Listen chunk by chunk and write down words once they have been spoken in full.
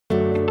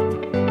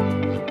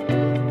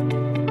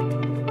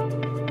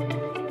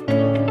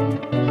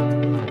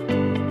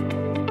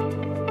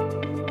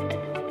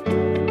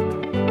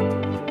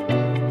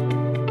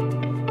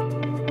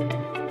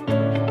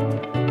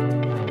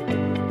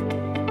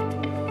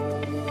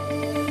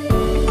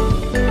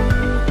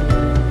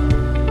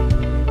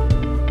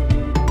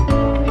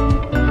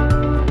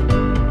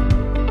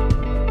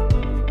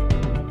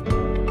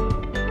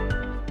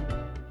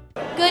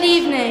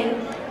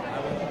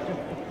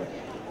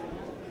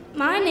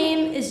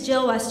name is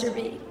Jill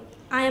Westerby.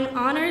 I am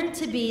honored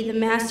to be the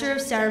Master of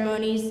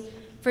Ceremonies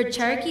for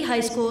Cherokee High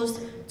School's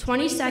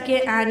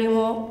 22nd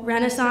Annual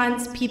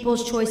Renaissance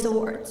People's Choice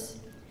Awards.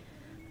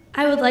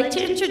 I would like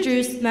to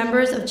introduce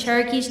members of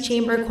Cherokee's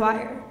Chamber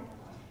Choir.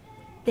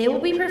 They will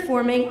be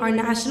performing our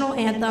national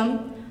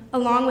anthem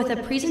along with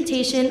a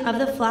presentation of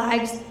the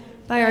flags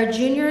by our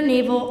Junior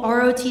Naval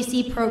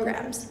ROTC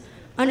programs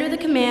under the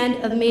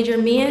command of Major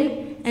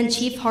Meehan and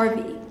Chief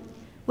Harvey.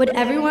 Would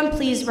everyone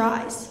please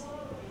rise?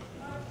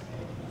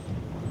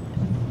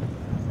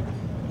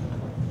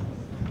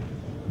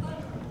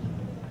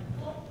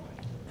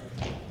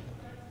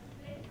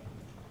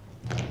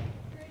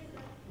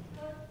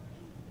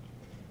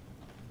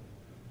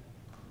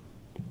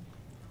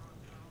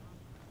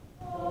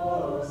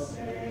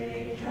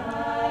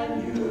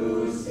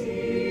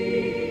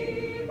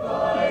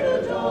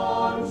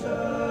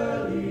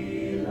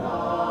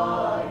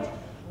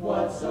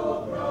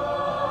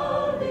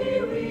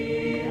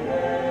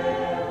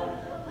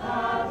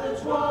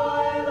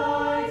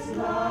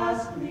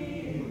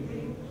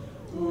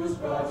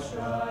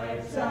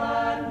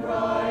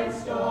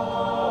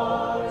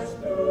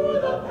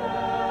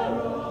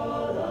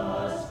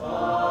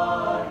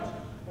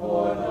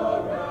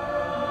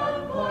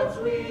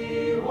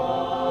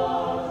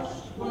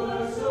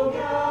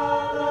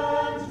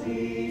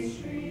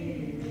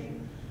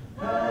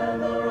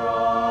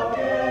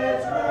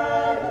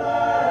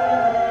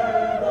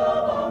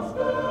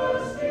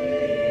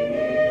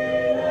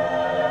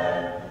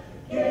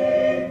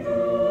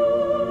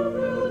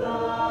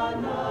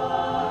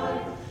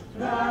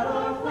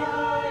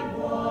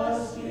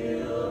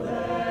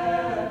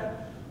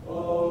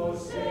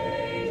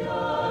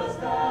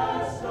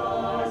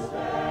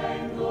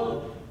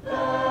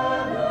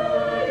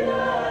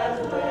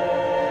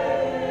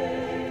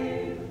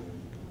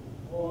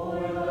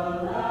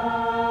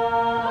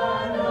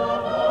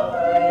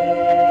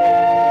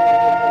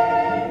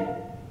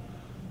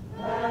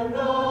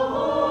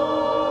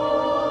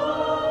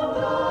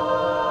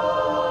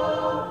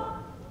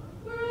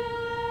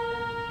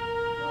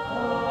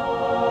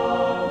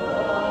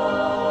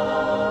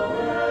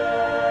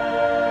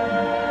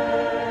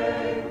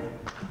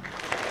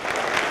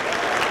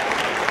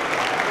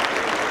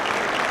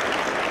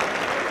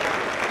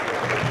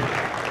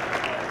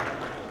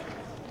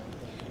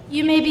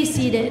 You may be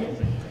seated.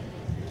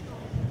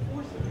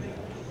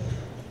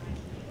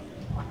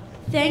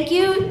 Thank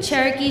you,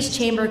 Cherokee's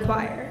Chamber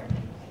Choir.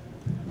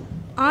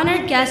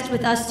 Honored guest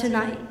with us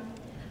tonight,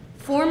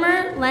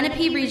 former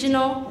Lenape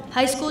Regional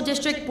High School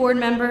District Board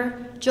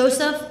Member,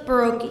 Joseph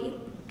Cherokee.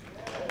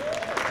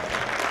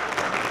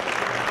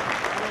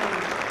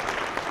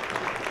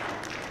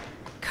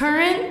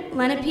 Current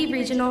Lenape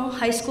Regional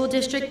High School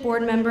District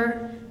Board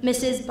Member,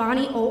 Mrs.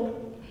 Bonnie Olt.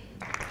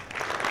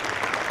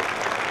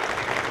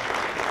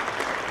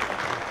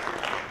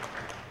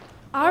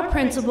 Our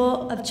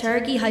principal of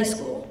Cherokee High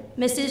School,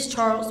 Mrs.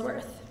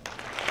 Charlesworth.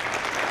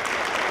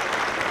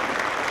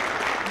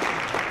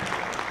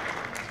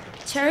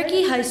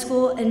 Cherokee High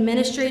School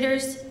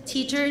administrators,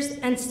 teachers,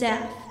 and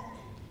staff.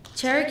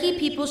 Cherokee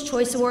People's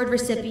Choice Award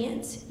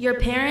recipients, your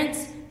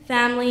parents,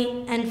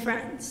 family, and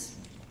friends.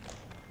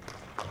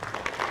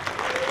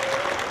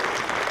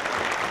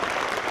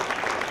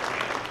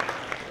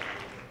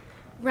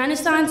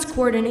 Renaissance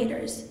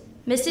coordinators,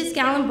 Mrs.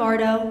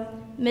 Galimbardo,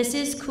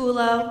 Mrs.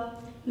 Kulo,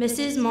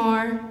 Mrs.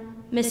 Marr,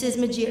 Mrs.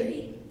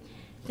 Majiri.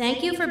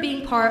 Thank you for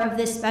being part of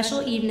this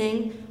special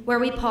evening where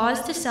we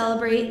pause to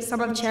celebrate some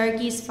of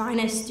Cherokee's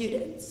finest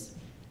students.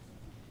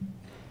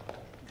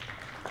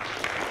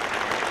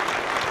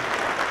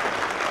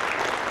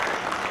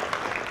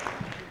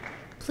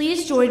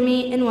 Please join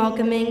me in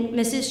welcoming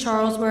Mrs.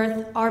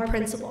 Charlesworth, our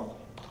principal.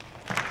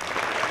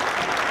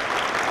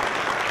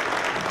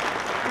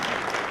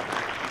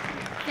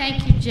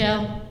 Thank you,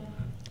 Jill.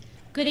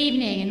 Good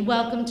evening and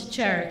welcome to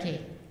Cherokee.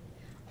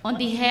 On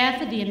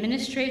behalf of the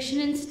administration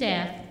and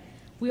staff,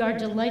 we are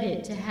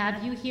delighted to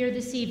have you here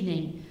this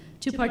evening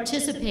to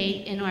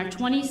participate in our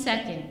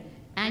 22nd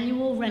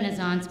Annual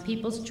Renaissance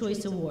People's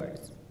Choice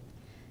Awards.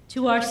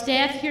 To our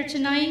staff here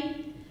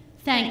tonight,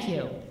 thank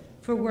you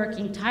for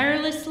working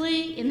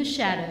tirelessly in the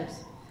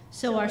shadows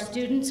so our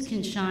students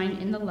can shine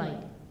in the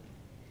light.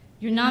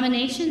 Your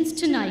nominations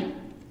tonight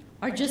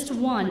are just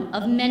one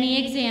of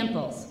many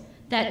examples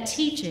that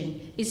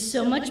teaching is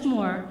so much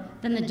more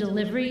than the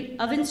delivery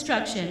of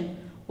instruction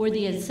or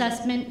the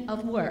assessment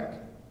of work.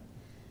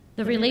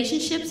 The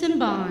relationships and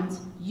bonds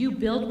you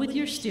build with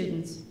your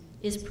students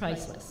is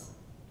priceless.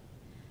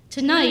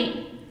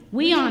 Tonight,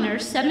 we honor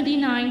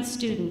 79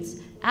 students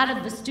out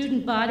of the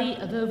student body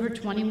of over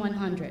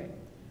 2,100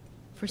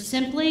 for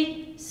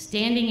simply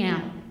standing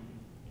out.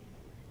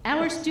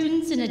 Our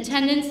students in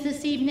attendance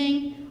this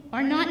evening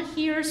are not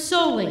here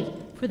solely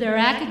for their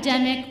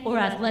academic or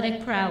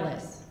athletic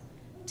prowess.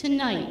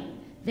 Tonight,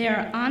 they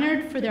are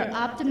honored for their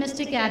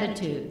optimistic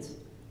attitudes,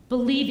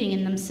 believing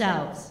in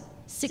themselves,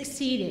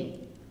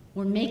 succeeding,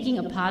 or making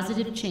a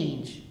positive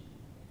change.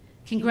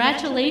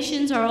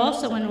 Congratulations are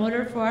also in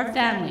order for our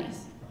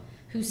families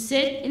who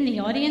sit in the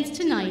audience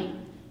tonight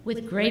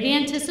with great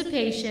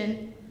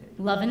anticipation,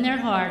 love in their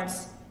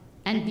hearts,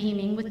 and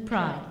beaming with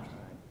pride.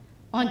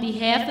 On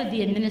behalf of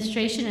the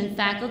administration and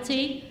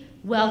faculty,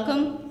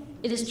 welcome.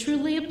 It is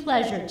truly a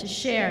pleasure to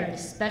share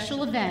this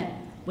special event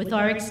with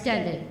our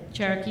extended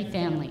Cherokee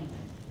family.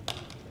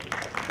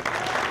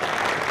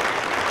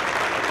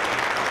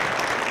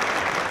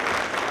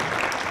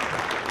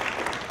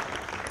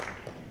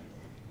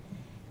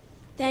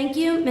 Thank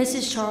you,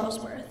 Mrs.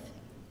 Charlesworth.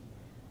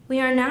 We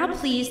are now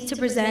pleased to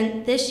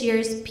present this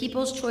year's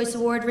People's Choice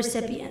Award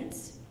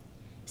recipients.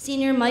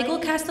 Senior Michael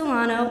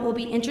Castellano will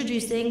be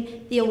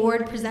introducing the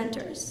award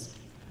presenters.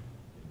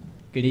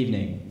 Good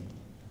evening.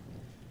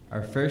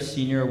 Our first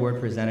senior award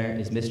presenter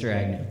is Mr.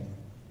 Agnew.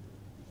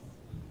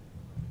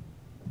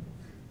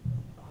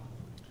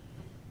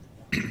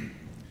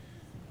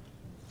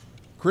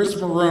 Chris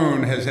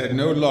Marone has had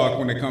no luck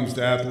when it comes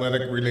to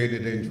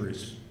athletic-related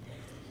injuries.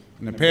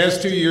 In the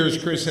past 2 years,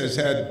 Chris has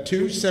had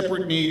 2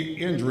 separate knee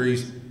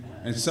injuries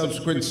and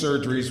subsequent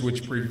surgeries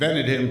which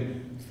prevented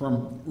him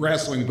from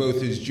wrestling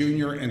both his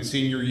junior and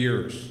senior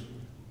years.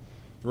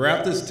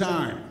 Throughout this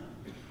time,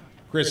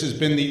 Chris has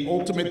been the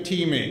ultimate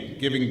teammate,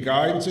 giving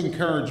guidance and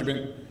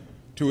encouragement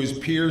to his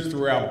peers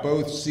throughout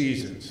both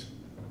seasons.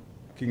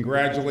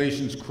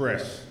 Congratulations,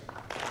 Chris.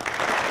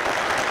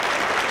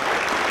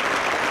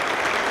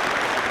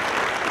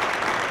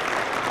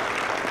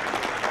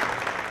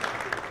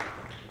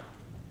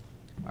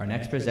 Our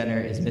next presenter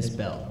is Miss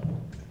Bell.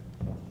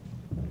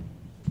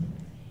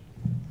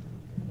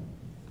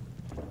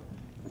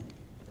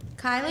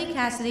 Kylie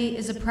Cassidy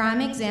is a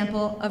prime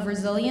example of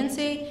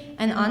resiliency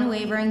and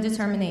unwavering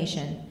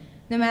determination.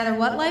 No matter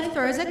what life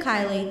throws at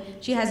Kylie,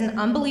 she has an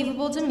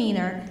unbelievable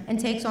demeanor and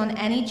takes on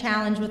any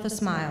challenge with a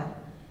smile.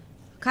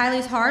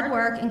 Kylie's hard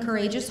work and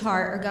courageous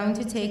heart are going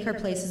to take her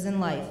places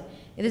in life.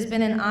 It has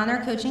been an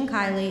honor coaching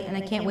Kylie, and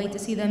I can't wait to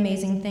see the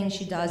amazing things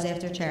she does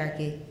after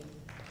Cherokee.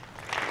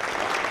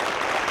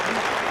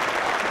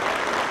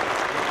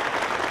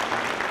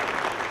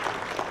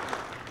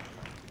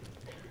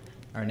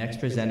 Our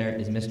next presenter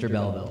is Mr.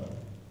 Belleville.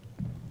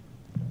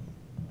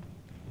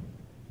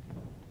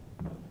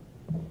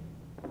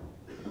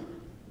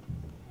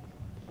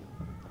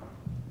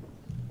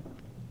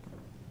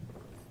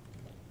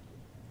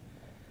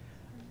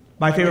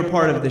 My favorite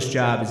part of this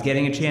job is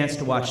getting a chance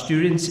to watch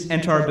students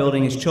enter our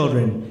building as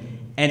children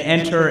and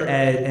enter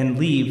and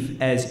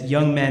leave as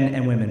young men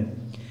and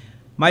women.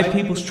 My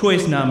People's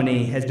Choice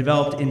nominee has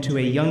developed into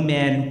a young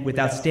man with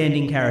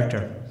outstanding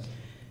character.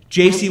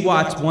 J.C.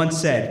 Watts once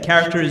said,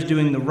 "Character is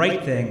doing the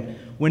right thing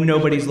when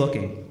nobody's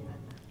looking."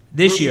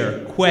 This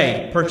year,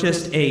 Quay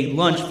purchased a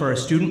lunch for a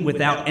student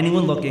without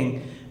anyone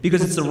looking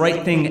because it's the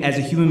right thing as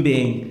a human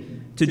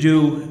being to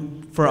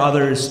do for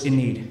others in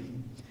need.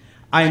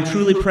 I am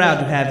truly proud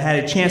to have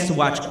had a chance to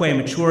watch Quay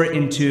mature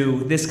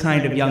into this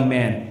kind of young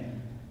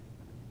man.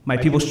 My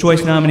People's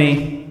Choice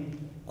nominee,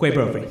 Quay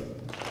Brophy.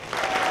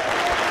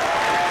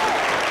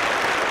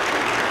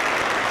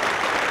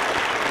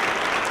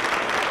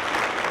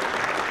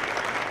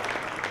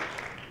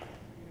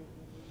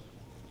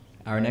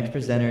 Our next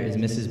presenter is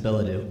Mrs.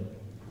 Billadu.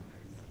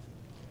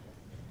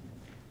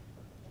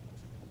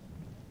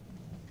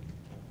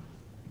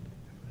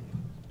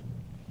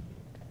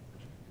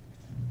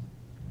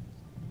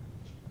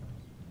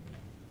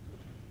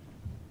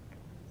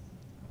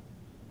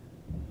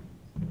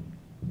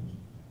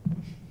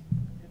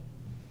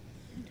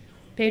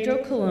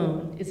 Pedro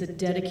Colon is a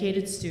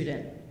dedicated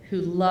student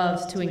who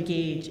loves to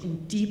engage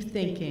in deep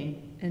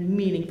thinking and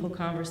meaningful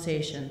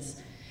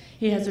conversations.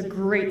 He has a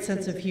great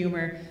sense of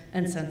humor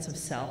and sense of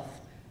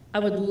self. I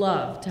would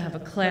love to have a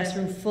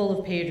classroom full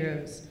of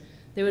Pedros.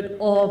 They would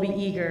all be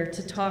eager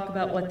to talk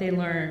about what they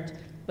learned,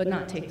 but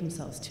not take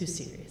themselves too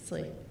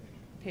seriously.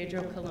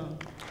 Pedro Colon.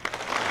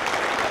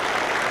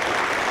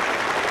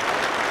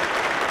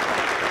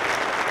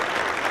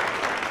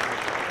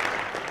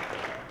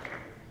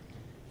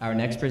 Our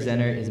next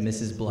presenter is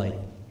Mrs. Blight.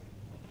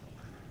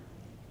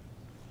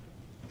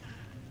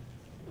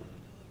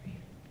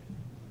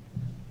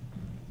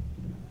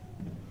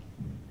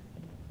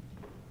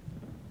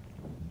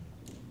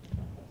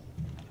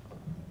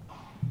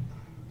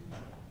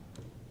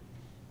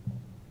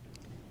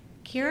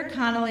 Kira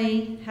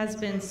Connolly has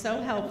been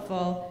so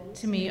helpful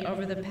to me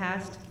over the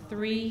past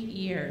 3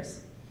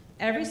 years.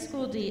 Every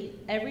school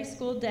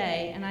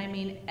day, and I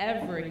mean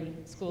every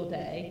school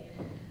day,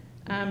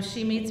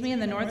 she meets me in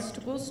the North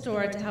School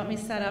store to help me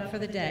set up for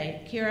the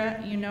day.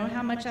 Kira, you know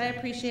how much I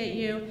appreciate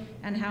you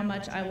and how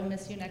much I will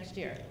miss you next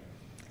year.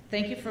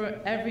 Thank you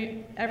for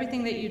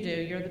everything that you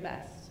do. You're the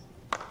best.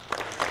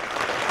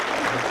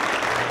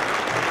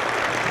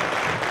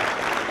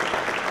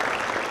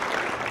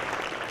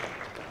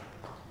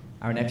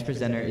 Our next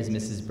presenter is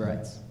Mrs.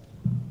 Bretz.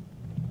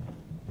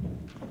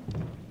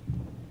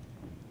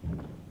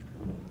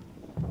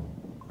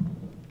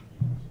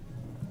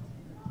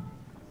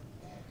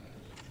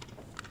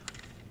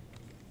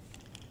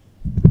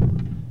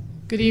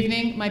 Good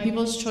evening. My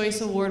People's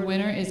Choice Award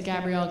winner is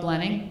Gabrielle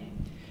Glenning.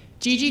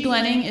 Gigi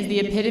Glenning is the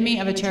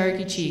epitome of a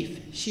Cherokee chief.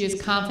 She is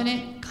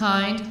confident,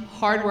 kind,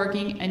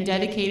 hardworking, and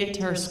dedicated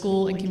to her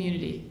school and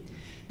community.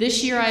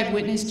 This year, I have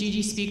witnessed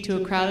Gigi speak to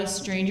a crowd of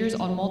strangers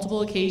on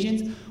multiple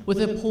occasions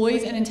with a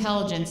poise and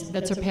intelligence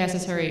that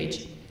surpasses her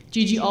age.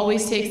 Gigi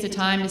always takes the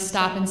time to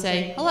stop and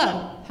say,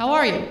 "Hello, how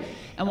are you?"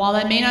 And while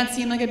that may not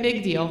seem like a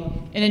big deal,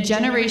 in a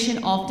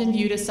generation often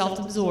viewed as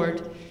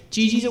self-absorbed,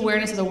 Gigi's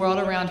awareness of the world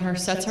around her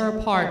sets her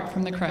apart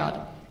from the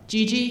crowd.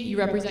 Gigi, you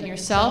represent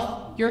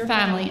yourself, your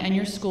family, and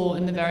your school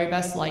in the very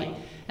best light,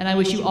 and I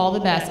wish you all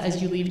the best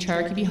as you leave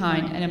Cherokee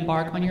behind and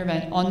embark on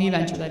the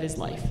adventure that is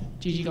life.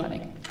 Gigi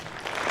Glennig.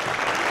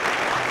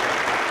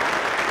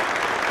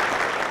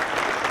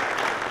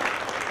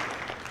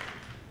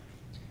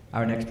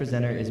 Our next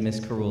presenter is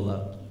Ms.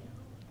 Carullo.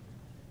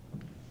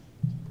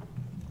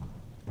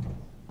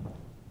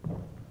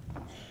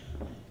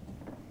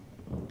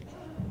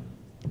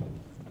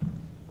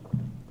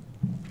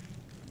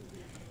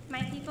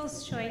 My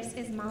people's choice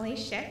is Molly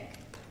Schick.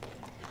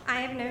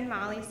 I have known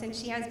Molly since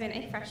she has been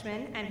a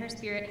freshman, and her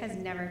spirit has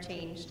never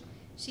changed.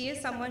 She is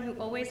someone who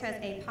always has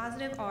a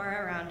positive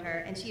aura around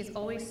her, and she is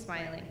always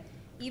smiling,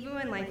 even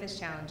when life is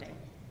challenging.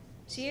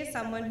 She is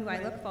someone who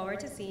I look forward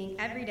to seeing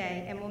every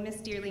day and will miss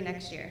dearly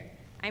next year.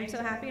 I'm so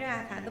happy to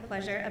have had the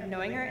pleasure of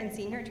knowing her and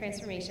seeing her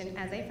transformation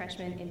as a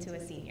freshman into a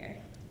senior.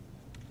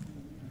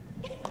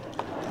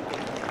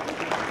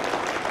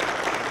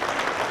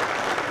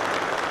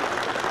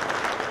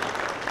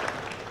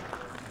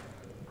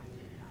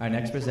 Our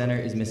next presenter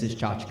is Mrs.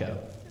 Chachko.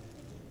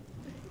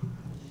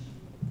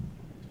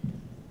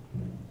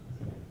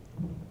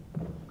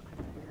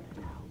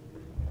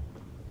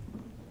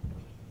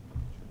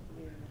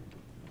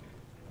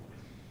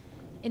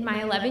 In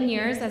my 11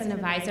 years as an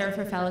advisor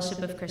for Fellowship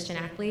of Christian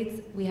Athletes,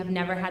 we have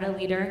never had a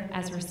leader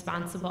as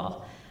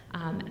responsible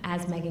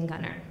as Megan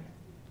Gunner.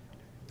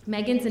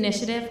 Megan's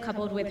initiative,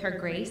 coupled with her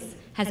grace,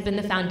 has been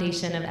the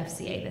foundation of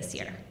FCA this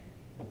year.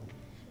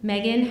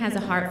 Megan has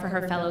a heart for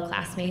her fellow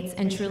classmates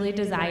and truly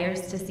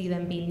desires to see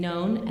them be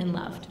known and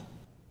loved.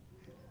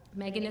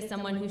 Megan is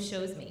someone who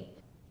shows me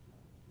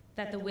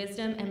that the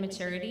wisdom and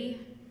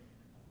maturity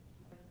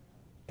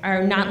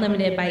are not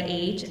limited by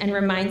age and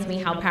reminds me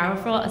how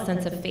powerful a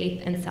sense of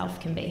faith and self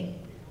can be.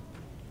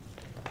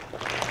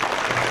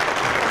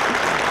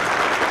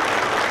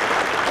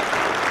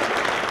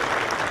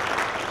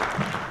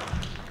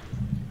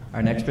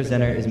 Our next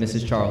presenter is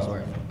Mrs.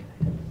 Charlesworth.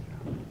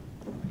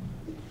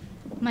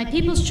 My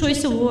People's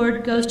Choice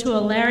Award goes to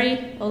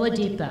Larry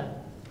Oladipo.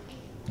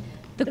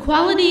 The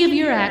quality of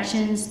your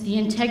actions, the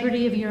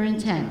integrity of your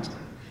intent,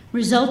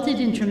 resulted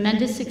in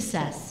tremendous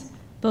success,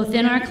 both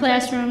in our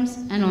classrooms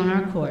and on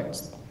our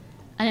courts.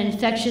 An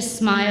infectious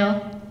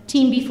smile,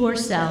 team before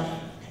self,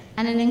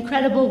 and an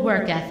incredible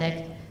work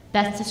ethic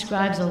best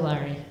describes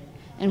Olari,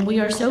 and we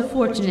are so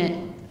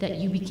fortunate that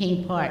you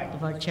became part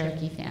of our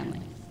Cherokee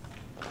family.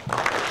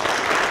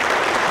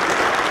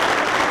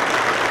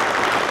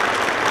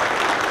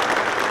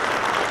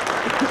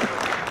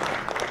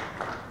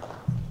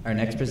 Our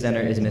next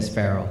presenter is Ms.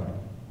 Farrell.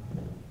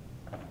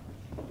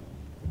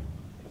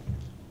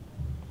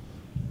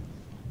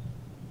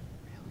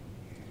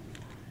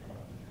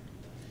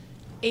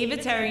 Ava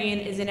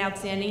Terrian is an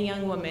outstanding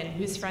young woman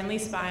whose friendly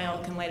smile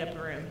can light up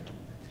a room.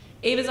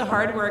 Ava is a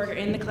hard worker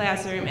in the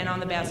classroom and on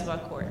the basketball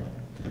court.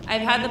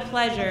 I've had the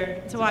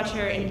pleasure to watch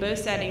her in both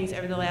settings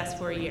over the last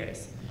 4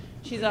 years.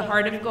 She's a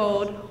heart of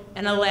gold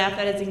and a laugh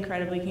that is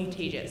incredibly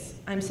contagious.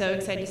 I'm so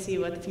excited to see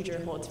what the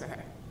future holds for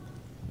her.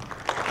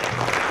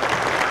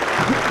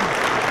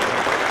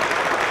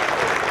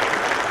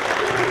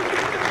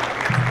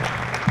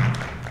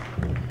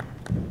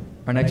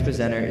 Our next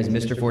presenter is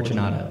Mr.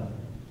 Fortunato.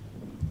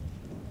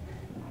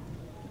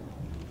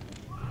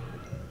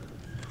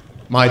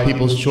 My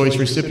People's Choice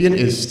recipient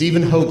is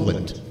Stephen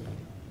Hoagland.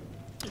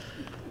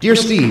 Dear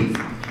Steve,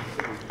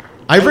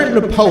 I've written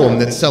a poem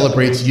that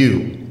celebrates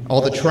you,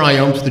 all the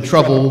triumphs, the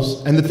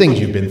troubles, and the things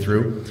you've been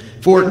through.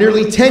 For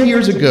nearly 10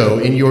 years ago,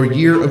 in your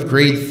year of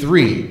grade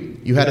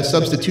 3, you had a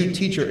substitute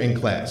teacher in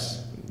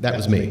class. That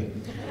was me.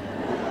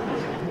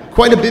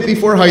 Quite a bit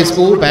before high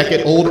school, back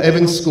at Old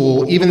Evans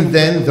School, even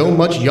then, though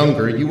much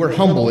younger, you were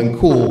humble and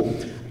cool,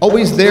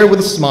 always there with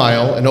a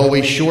smile and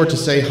always sure to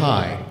say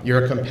hi.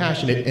 You're a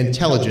compassionate,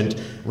 intelligent,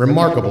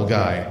 remarkable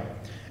guy.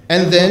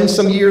 And then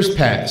some years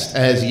passed,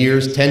 as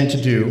years tend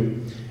to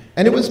do,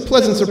 and it was a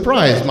pleasant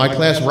surprise my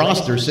class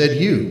roster said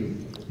you.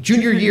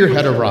 Junior year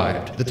had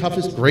arrived, the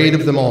toughest grade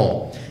of them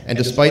all, and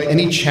despite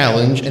any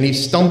challenge, any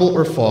stumble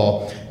or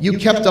fall, you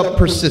kept up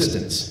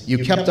persistence, you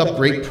kept up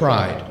great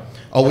pride,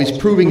 always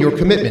proving your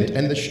commitment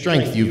and the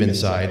strength you've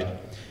inside.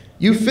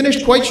 You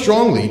finished quite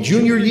strongly,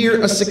 junior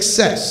year a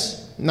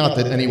success, not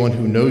that anyone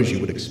who knows you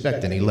would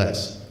expect any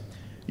less.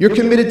 You're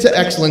committed to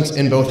excellence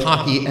in both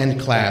hockey and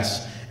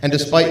class, and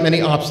despite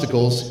many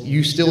obstacles,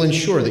 you still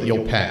ensure that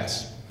you'll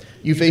pass.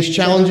 You face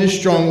challenges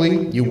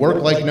strongly, you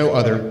work like no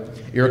other,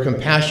 you're a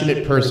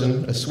compassionate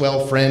person, a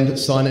swell friend,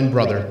 son, and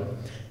brother,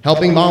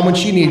 helping mom when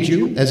she needs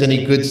you, as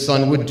any good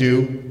son would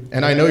do,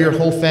 and I know your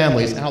whole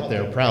family's out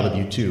there proud of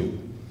you too.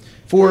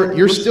 For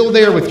you're still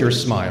there with your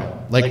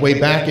smile, like way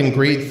back in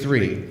grade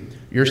 3,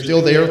 You're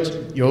still there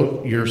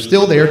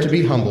to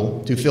be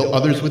humble, to fill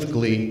others with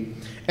glee.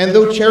 And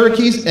though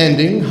Cherokee's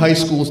ending, high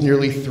school's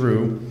nearly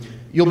through,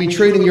 you'll be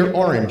trading your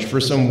orange for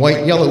some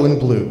white, yellow, and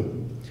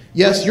blue.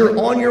 Yes, you're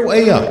on your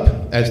way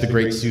up, as the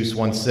great Seuss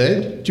once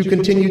said, to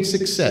continued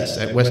success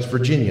at West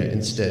Virginia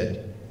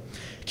instead.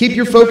 Keep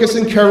your focus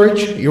and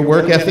courage, your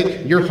work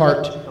ethic, your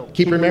heart.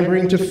 Keep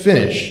remembering to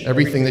finish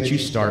everything that you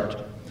start.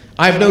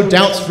 I have no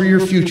doubts for your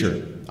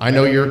future. I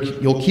know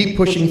you'll keep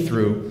pushing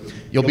through.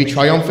 You'll be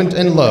triumphant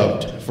and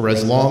loved for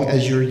as long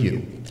as you're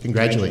you.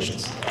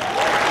 Congratulations.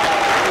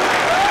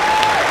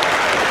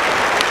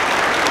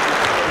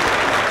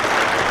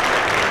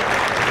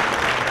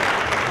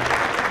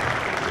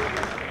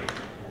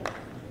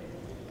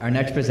 Our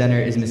next presenter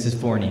is Mrs.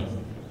 Forney.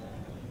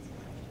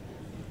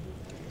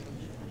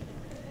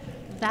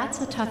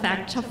 That's a tough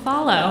act to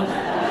follow.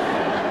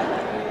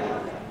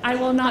 I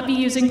will not be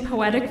using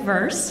poetic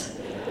verse,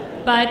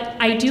 but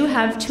I do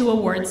have 2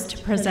 awards to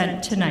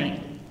present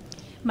tonight.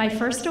 My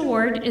first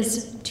award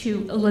is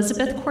to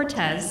Elizabeth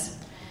Cortez.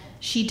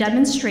 She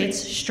demonstrates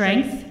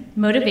strength,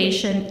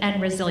 motivation,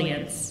 and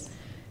resilience.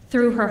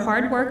 Through her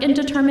hard work and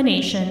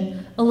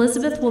determination,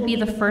 Elizabeth will be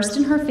the first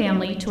in her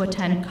family to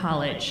attend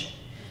college.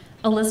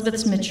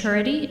 Elizabeth's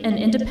maturity and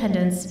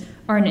independence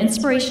are an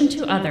inspiration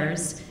to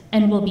others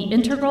and will be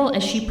integral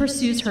as she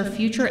pursues her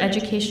future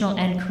educational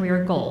and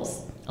career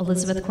goals.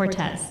 Elizabeth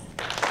Cortez.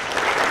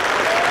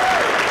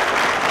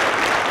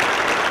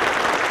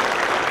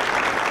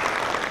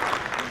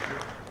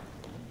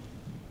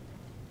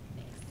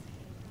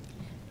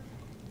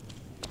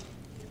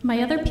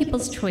 My other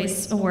People's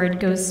Choice Award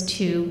goes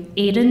to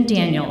Aiden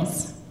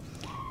Daniels.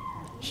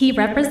 He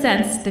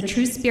represents the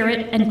true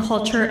spirit and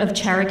culture of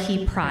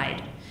Cherokee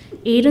pride.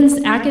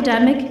 Aiden's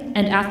academic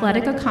and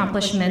athletic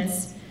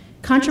accomplishments,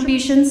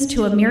 contributions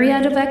to a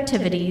myriad of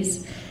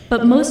activities,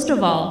 but most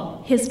of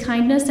all, his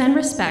kindness and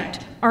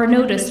respect are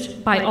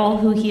noticed by all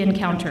who he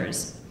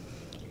encounters.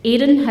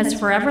 Aiden has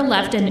forever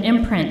left an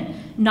imprint,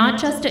 not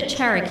just at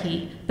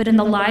Cherokee, but in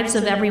the lives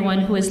of everyone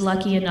who is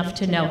lucky enough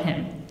to know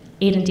him.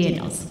 Aiden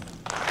Daniels.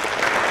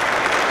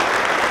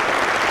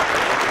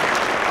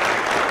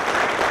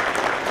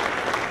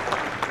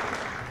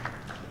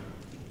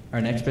 Our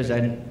next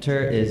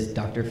presenter is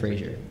Dr.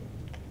 Frazier.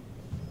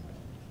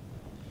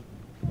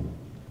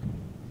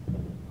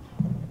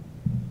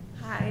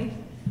 Hi,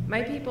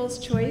 my People's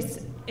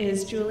Choice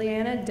is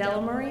Juliana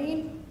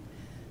Delamarine.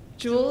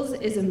 Jules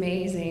is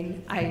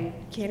amazing. I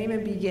can't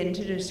even begin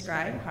to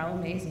describe how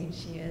amazing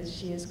she is.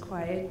 She is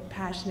quiet,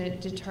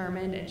 passionate,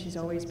 determined, and she's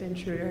always been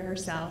true to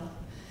herself.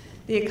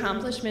 The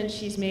accomplishments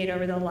she's made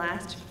over the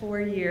last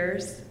 4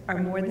 years are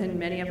more than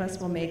many of us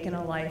will make in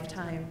a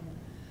lifetime.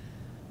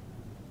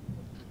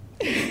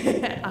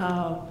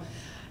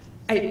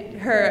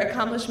 Her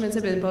accomplishments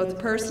have been both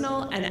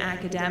personal and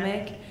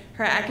academic.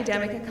 Her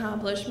academic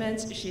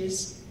accomplishments,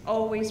 she's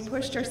always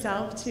pushed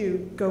herself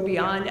to go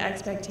beyond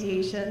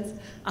expectations.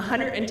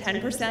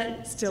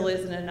 110% still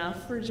isn't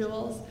enough for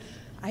Jules.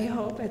 I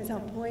hope at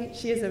some point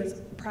she is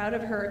as proud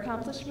of her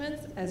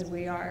accomplishments as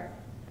we are.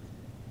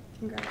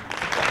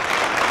 Congratulations.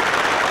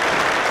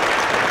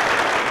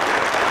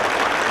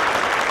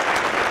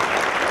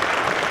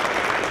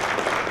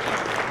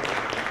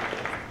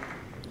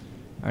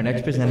 Our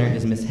next presenter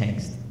is Ms.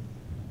 Hengst.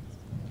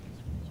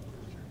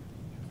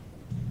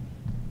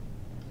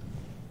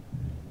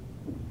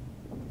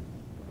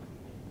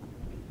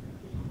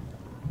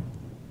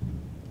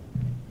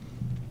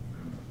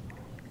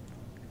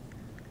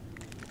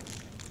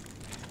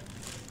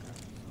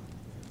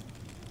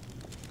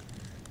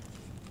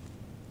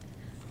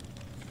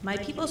 My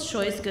People's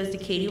Choice goes to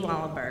Katie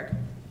Wallenberg.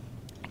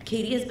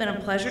 Katie has been a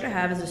pleasure to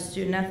have as a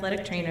student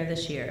athletic trainer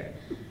this year.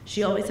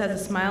 She always has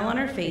a smile on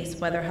her face,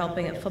 whether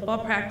helping at football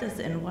practice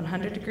in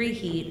 100-degree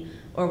heat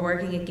or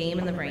working a game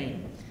in the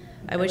rain.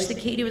 I wish that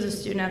Katie was a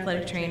student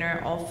athletic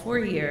trainer all 4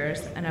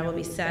 years, and I will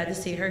be sad to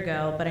see her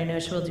go, but I know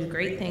she will do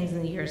great things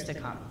in the years to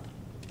come.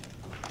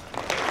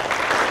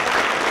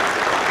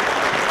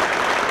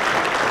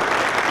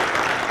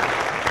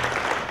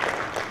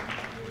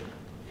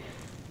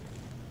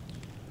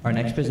 Our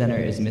next presenter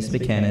is Ms.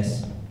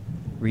 McCannis,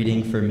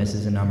 reading for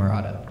Mrs.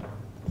 Inamorata.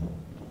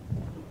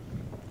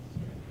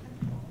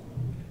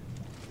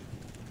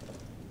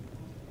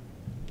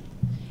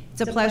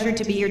 It's a pleasure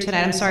to be here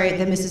tonight. I'm sorry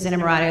that Mrs.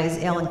 Inamorata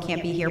is ill and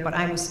can't be here, but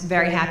I'm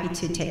very happy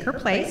to take her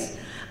place.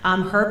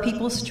 Her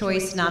People's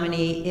Choice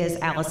nominee is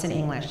Allison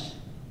English.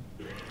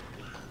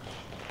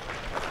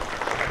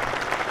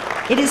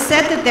 It is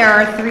said that there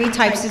are 3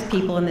 types of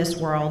people in this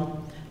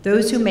world: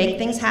 those who make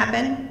things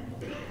happen,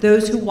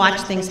 those who watch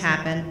things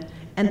happen,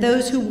 and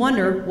those who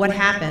wonder what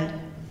happened.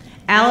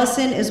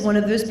 Allison is one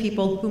of those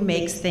people who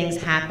makes things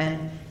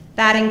happen.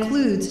 That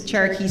includes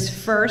Cherokee's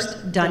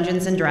first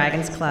Dungeons and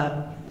Dragons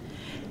Club.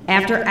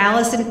 After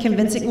Allison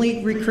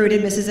convincingly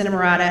recruited Mrs.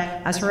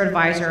 Inamorata as her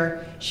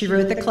advisor, she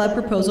wrote the club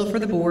proposal for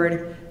the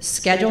board,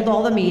 scheduled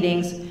all the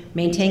meetings,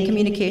 maintained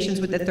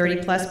communications with the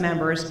 30-plus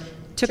members,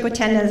 took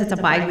attendance at the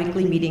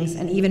bi-weekly meetings,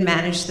 and even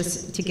managed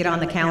to get on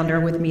the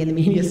calendar with me in the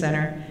media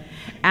center.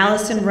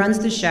 Allison runs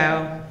the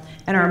show.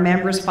 and our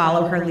members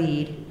follow her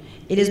lead.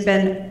 It has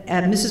been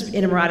Mrs.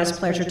 Inamorata's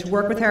pleasure to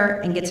work with her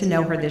and get to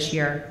know her this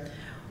year.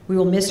 We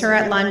will miss her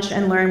at lunch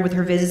and learn with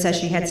her visits as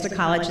she heads to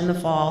college in the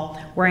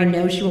fall, where I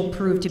know she will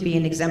prove to be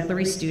an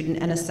exemplary student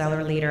and a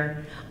stellar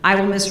leader. I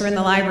will miss her in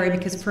the library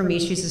because for me,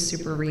 she's a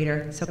super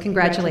reader. So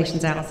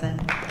congratulations, Allison.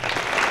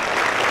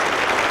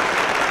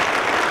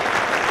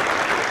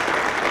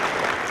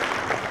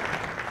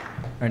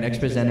 Our next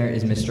presenter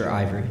is Mr.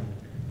 Ivory.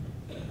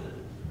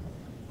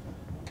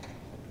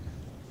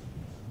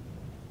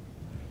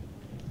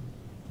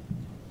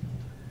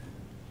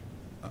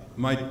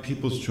 My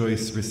People's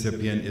Choice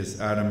recipient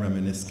is Adam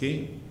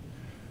Reminiski.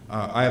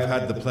 I have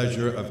had the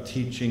pleasure of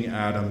teaching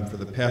Adam for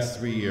the past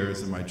 3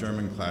 years in my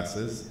German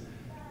classes,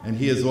 and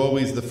he is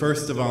always the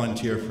first to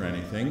volunteer for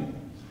anything,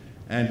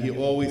 and he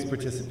always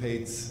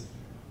participates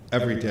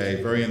every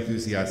day very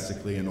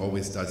enthusiastically and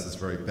always does his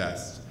very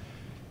best.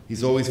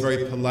 He's always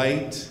very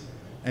polite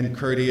and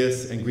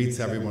courteous and greets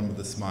everyone with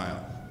a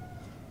smile.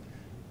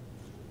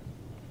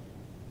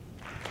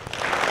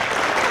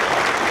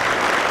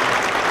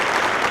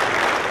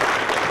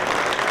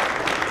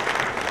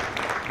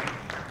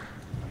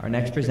 Our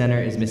next presenter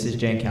is Mrs.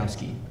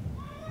 Jankowski.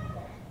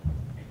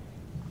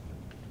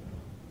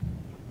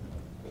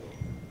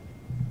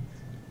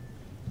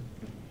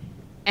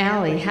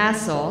 Allie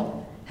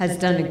Hassel has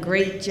done a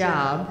great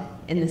job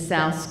in the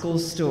South School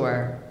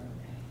store.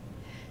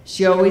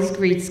 She always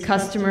greets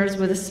customers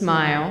with a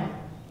smile.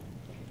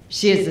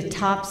 She is a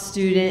top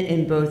student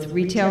in both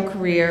retail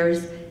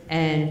careers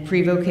and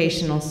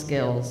pre-vocational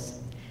skills.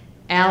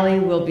 Allie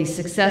will be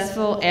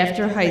successful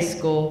after high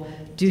school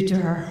due to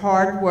her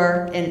hard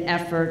work and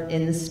effort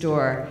in the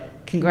store.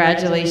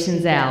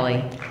 Congratulations,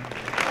 Allie.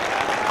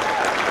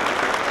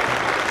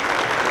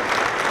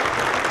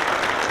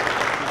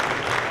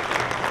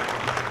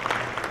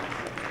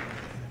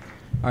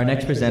 Our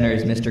next presenter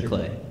is Mr.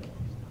 Clay.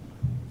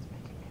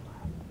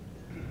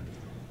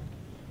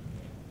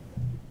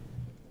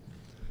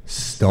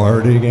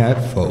 Starting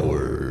at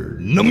forward,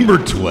 number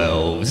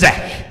 12,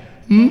 Zach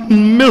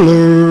Miller.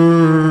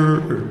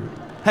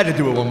 Had to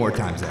do it one more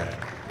time, Zach.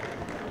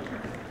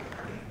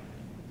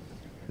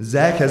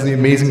 Zach has the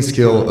amazing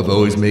skill of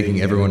always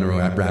making everyone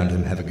around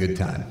him have a good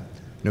time.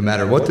 No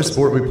matter what the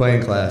sport we play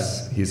in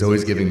class, he's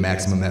always giving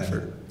maximum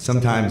effort,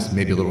 sometimes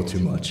maybe a little too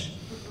much.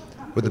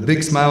 With a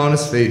big smile on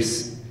his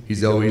face,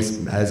 he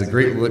always has a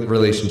great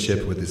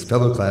relationship with his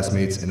fellow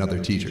classmates and other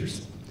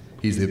teachers.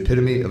 He's the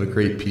epitome of a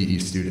great PE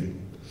student.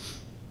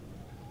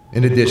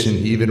 In addition,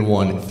 he even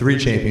won 3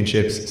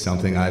 championships,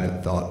 something I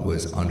thought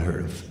was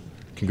unheard of.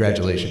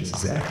 Congratulations,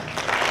 Zach.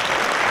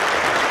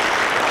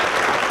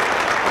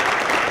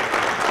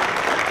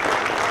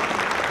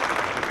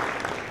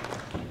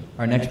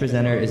 Our next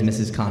presenter is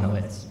Mrs.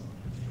 Conowitz.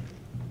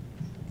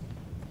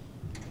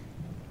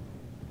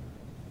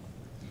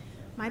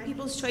 My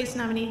People's Choice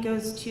nominee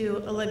goes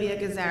to Olivia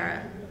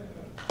Gazzara.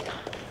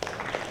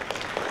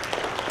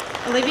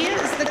 Olivia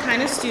is the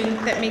kind of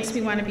student that makes me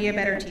want to be a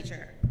better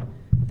teacher.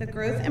 The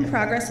growth and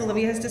progress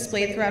Olivia has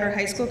displayed throughout her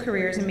high school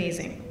career is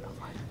amazing.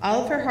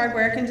 All of her hard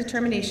work and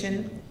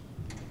determination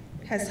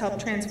has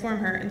helped transform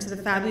her into the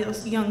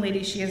fabulous young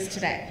lady she is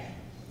today.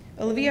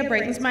 Olivia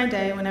brightens my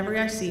day whenever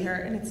I see her,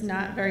 and it's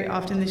not very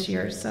often this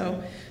year,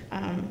 so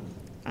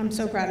I'm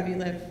so proud of you,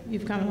 Liv.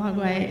 You've come a long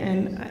way,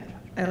 and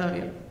I love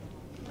you.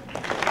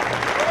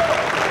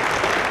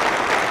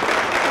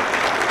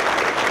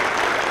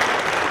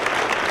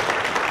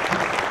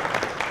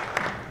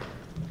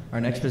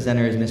 Our next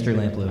presenter is Mr.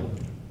 Lamplew.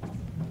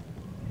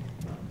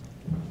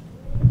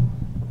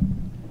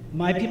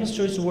 My People's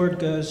Choice Award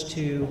goes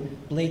to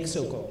Blake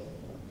Sokol.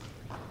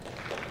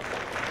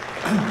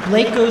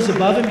 Blake goes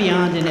above and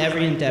beyond in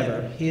every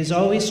endeavor. He is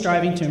always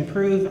striving to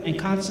improve and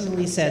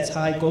constantly sets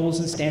high goals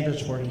and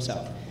standards for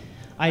himself.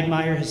 I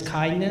admire his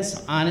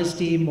kindness,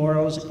 honesty,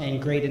 morals,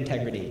 and great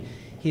integrity.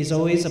 He is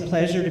always a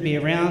pleasure to be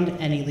around,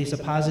 and he leaves a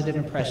positive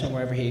impression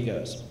wherever he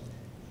goes.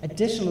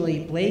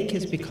 Additionally, Blake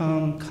has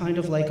become kind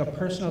of like a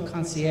personal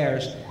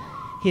concierge.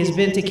 He has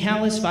been to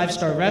countless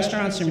 5-star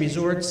restaurants and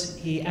resorts.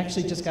 He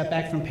actually just got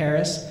back from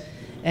Paris,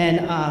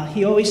 and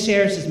he always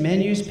shares his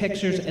menus,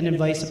 pictures, and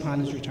advice upon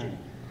his return.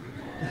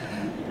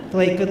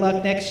 Blake, good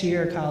luck next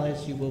year at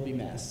college. You will be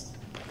missed.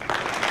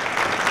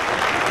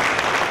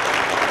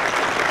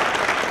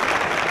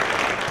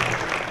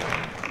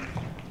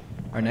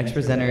 Our next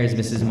presenter is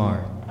Mrs.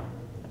 Marr.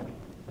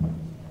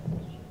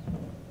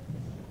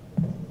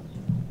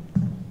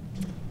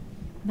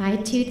 My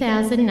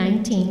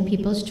 2019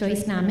 People's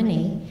Choice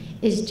nominee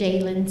is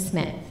Jalen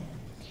Smith.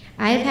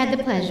 I have had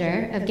the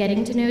pleasure of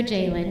getting to know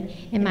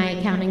Jalen in my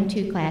Accounting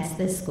 2 class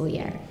this school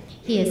year.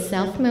 He is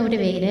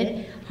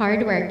self-motivated,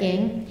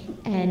 hardworking,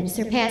 and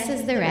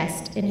surpasses the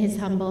rest in his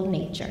humble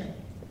nature.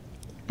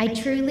 I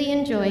truly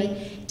enjoy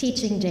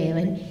teaching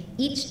Jalen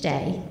each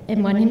day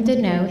and want him to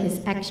know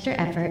his extra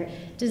effort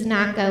does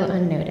not go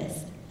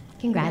unnoticed.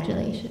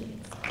 Congratulations.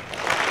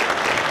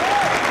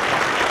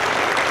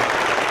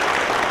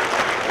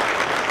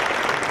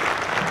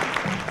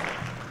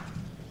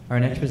 Our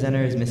next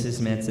presenter is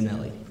Mrs.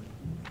 Mancinelli.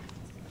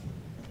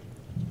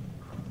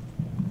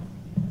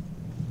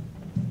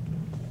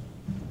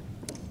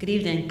 Good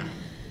evening.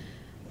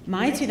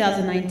 My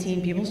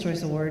 2019 People's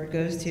Choice Award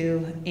goes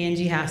to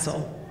Angie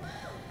Hassel.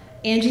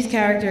 Angie's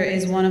character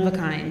is one of a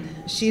kind.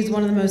 She's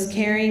one of the most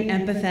caring,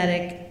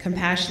 empathetic,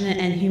 compassionate,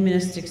 and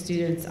humanistic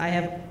students I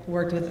have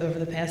worked with over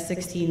the past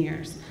 16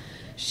 years.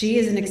 She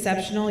is an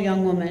exceptional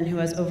young woman who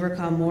has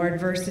overcome more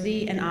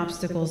adversity and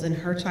obstacles in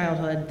her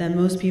childhood than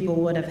most people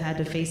would have had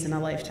to face in a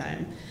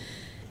lifetime.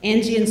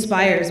 Angie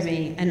inspires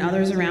me and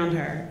others around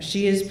her.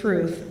 She is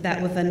proof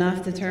that with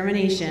enough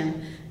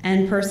determination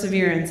and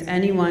perseverance,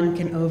 anyone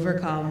can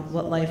overcome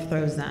what life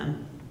throws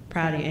them.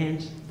 Proud of you,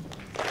 Angie.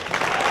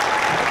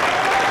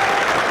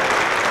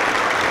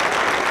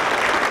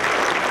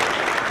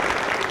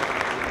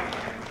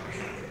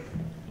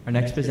 Our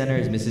next presenter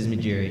is Mrs.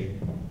 Majiri.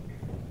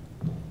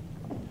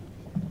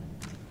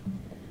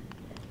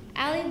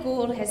 Allie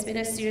Gould has been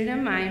a student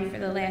of mine for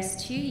the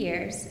last 2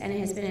 years, and it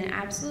has been an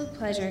absolute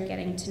pleasure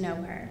getting to know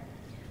her.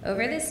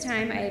 Over this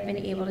time, I have been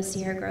able to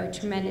see her grow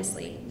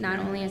tremendously, not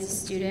only as a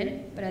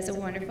student, but as a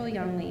wonderful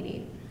young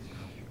lady.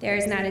 There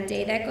is not a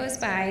day that goes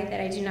by that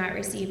I do not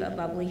receive a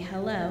bubbly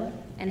hello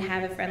and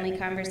have a friendly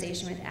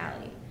conversation with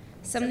Allie,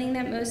 something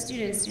that most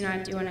students do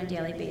not do on a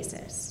daily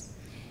basis.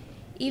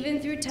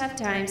 Even through tough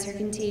times, her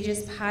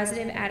contagious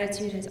positive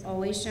attitude has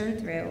always shown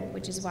through,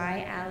 which is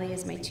why Allie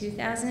is my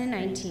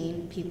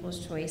 2019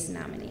 People's Choice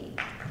nominee.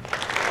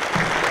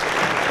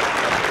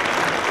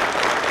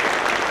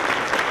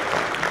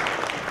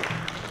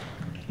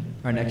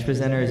 Our next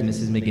presenter is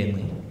Mrs.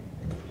 McGinley.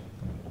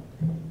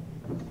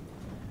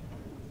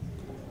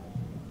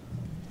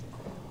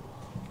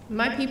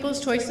 My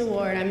People's Choice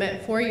Award I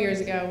met 4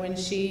 years ago when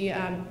she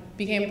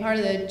became part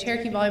of the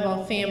Cherokee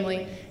volleyball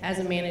family as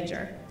a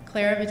manager.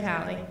 Clara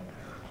Vitale.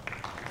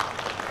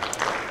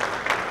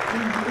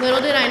 Little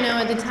did I know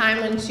at the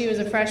time when she was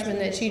a freshman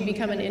that she'd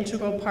become an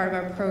integral part of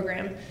our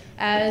program.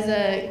 As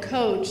a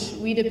coach,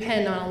 we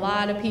depend on a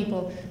lot of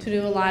people to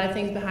do a lot of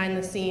things behind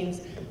the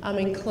scenes.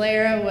 And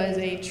Clara was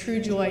a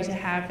true joy to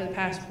have for the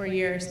past 4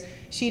 years.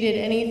 She did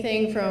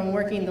anything from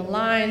working the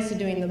lines to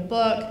doing the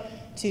book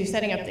to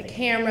setting up the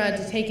camera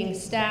to taking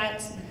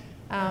stats.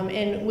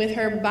 And with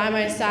her by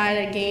my side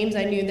at games,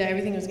 I knew that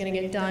everything was going to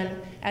get done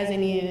as it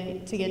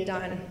needed to get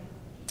done.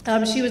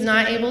 She was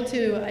not able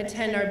to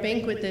attend our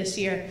banquet this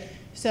year,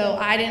 so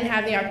I didn't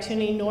have the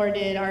opportunity, nor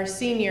did our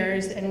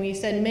seniors, and we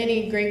said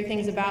many great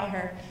things about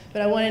her,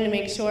 but I wanted to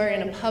make sure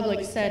in a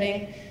public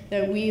setting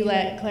that we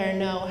let Clara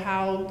know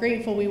how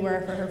grateful we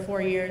were for her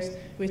 4 years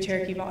with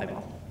Cherokee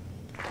Volleyball.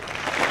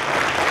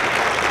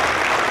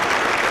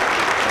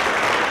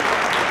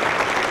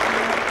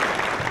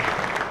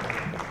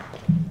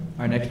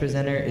 Our next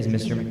presenter is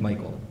Mr.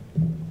 McMichael.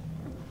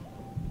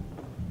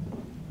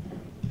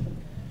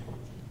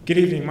 Good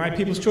evening. My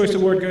People's Choice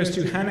Award goes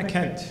to Hannah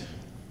Kent.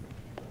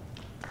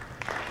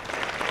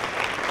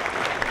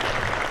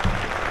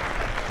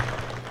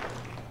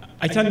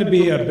 I tend to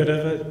be a bit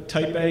of a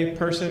type A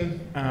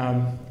person,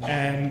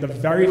 and the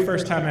very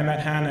first time I met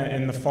Hannah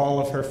in the fall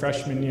of her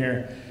freshman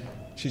year,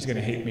 she's going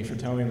to hate me for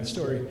telling the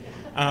story,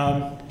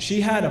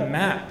 she had a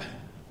map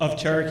of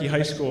Cherokee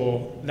High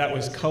School that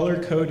was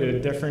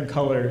color-coded, different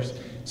colors,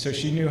 so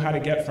she knew how to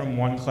get from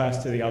one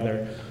class to the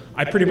other.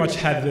 I pretty much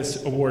had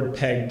this award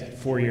pegged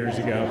 4 years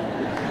ago.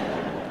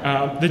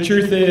 The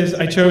truth is,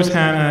 I chose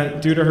Hannah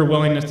due to her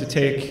willingness to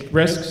take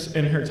risks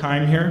in her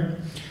time here,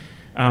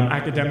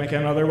 academic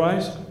and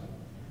otherwise.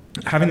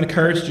 Having the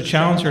courage to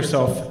challenge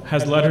herself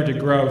has led her to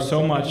grow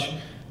so much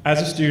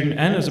as a student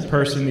and as a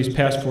person these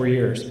past 4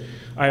 years.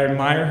 I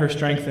admire her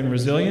strength and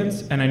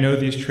resilience, and I know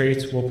these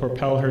traits will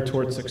propel her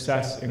towards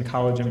success in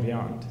college and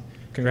beyond.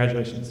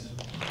 Congratulations.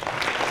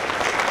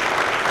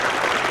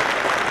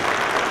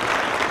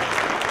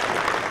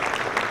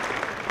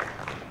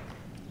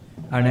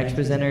 Our next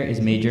presenter is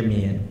Major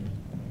Meehan.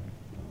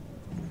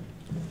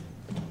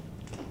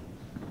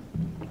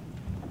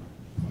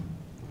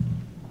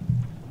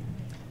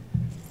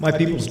 My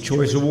People's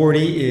Choice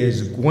awardee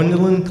is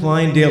Gwendolyn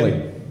Klein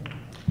Daly.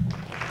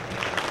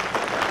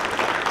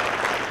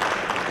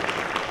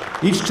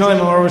 Each time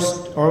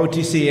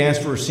ROTC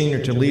asks for a senior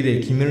to lead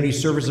a community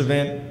service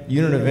event,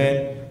 unit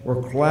event,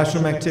 or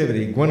classroom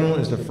activity,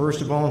 Gwendolyn is the first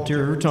to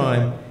volunteer her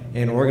time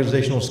and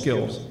organizational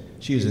skills.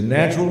 She is a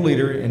natural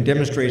leader and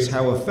demonstrates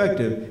how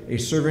effective a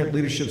servant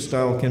leadership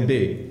style can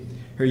be.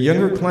 Her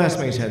younger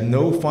classmates have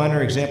no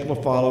finer example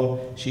to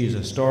follow. She is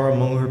a star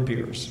among her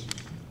peers.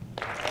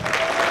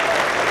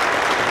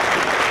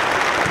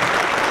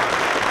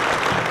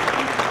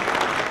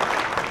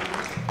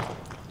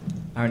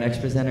 Our next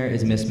presenter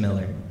is Miss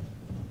Miller.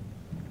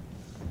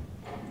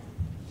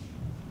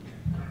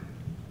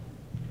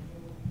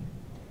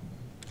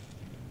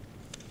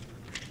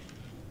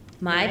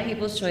 My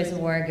People's Choice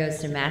Award goes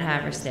to Matt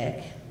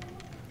Haverstick.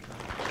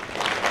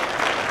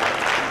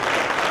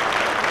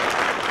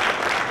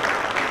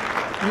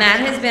 Matt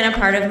has been a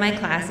part of my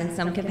class in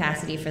some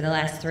capacity for the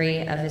last 3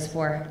 of his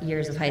 4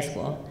 years of high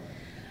school.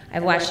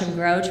 I've watched him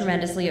grow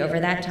tremendously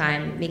over that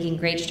time, making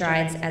great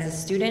strides as a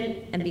student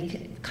and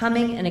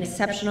becoming an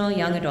exceptional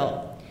young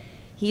adult.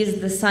 He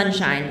is the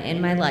sunshine in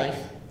my life,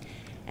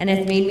 and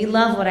has made me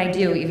love what I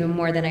do even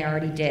more than I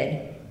already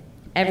did.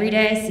 Every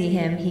day I see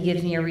him, he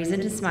gives me a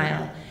reason to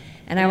smile,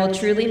 and I will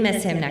truly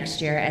miss him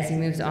next year as he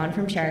moves on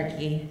from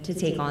Cherokee to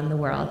take on the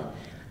world.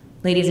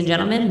 Ladies and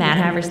gentlemen, Matt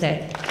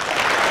Haverstick.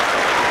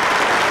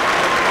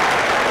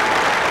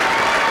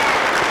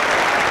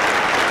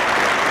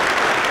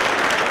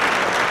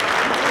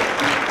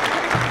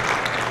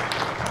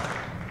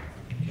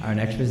 Our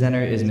next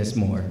presenter is Miss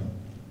Moore.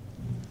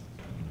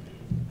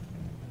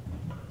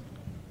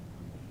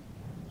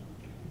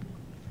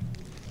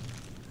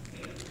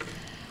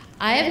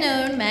 I have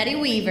known Maddie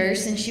Weaver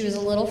since she was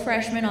a little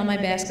freshman on my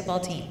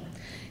basketball team.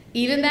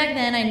 Even back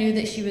then, I knew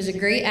that she was a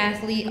great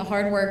athlete, a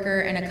hard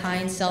worker, and a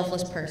kind,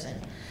 selfless person.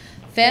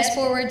 Fast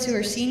forward to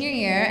her senior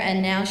year,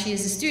 and now she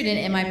is a student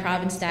in my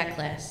Province Stat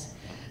class.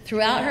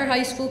 Throughout her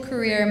high school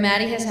career,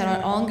 Maddie has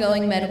had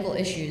ongoing medical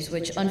issues,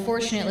 which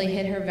unfortunately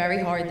hit her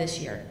very hard this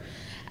year.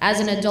 As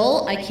an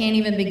adult, I can't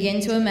even begin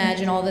to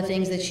imagine all the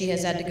things that she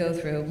has had to go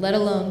through, let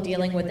alone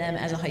dealing with them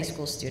as a high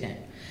school student.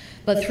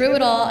 But through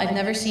it all, I've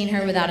never seen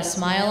her without a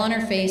smile on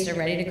her face or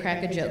ready to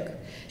crack a joke.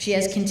 She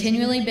has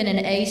continually been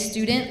an A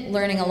student,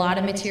 learning a lot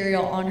of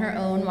material on her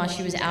own while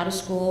she was out of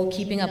school,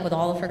 keeping up with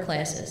all of her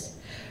classes.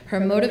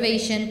 Her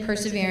motivation,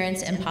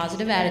 perseverance, and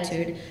positive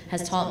attitude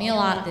has taught me a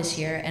lot this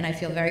year, and I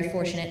feel very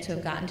fortunate to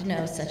have gotten to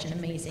know such an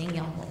amazing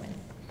young woman.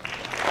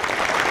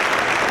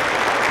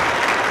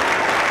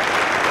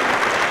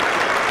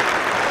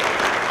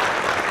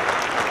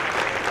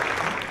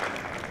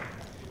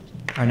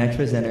 Our next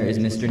presenter is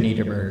Mr.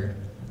 Niederberger.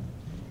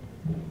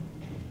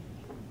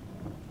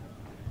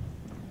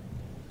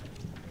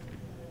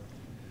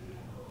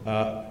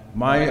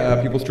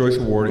 My People's Choice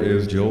Award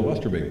is Jill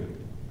Westerby.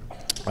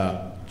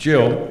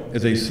 Jill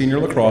is a senior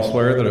lacrosse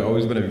player that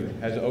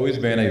has always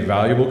been a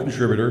valuable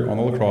contributor on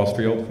the lacrosse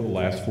field for the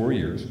last 4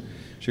 years.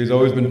 She's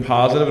always been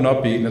positive and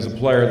upbeat and is a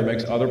player that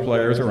makes other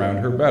players around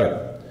her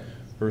better.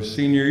 Her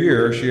senior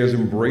year, she has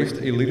embraced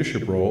a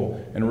leadership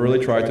role and really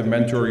tried to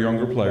mentor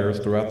younger players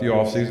throughout the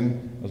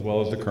offseason as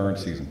well as the current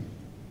season.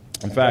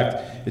 In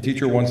fact, a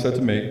teacher once said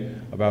to me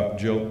about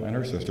Jill and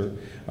her sister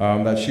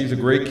that she's a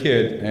great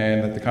kid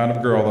and that the kind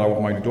of girl that I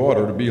want my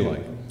daughter to be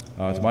like.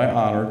 It's my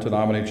honor to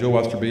nominate Jill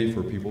Westerby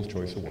for People's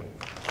Choice Award.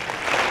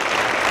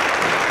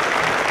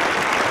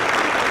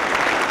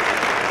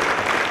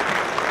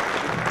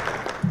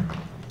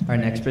 Our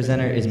next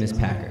presenter is Ms.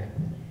 Packer.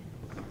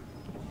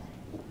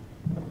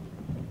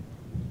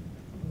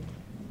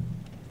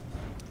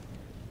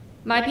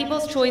 My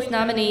People's Choice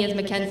nominee is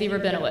Mackenzie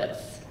Rabinowitz.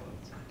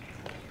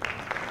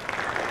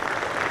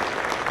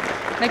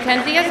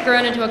 Mackenzie has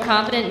grown into a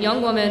confident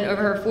young woman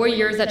over her 4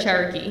 years at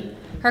Cherokee.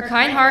 Her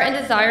kind heart and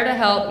desire to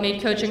help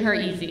made coaching her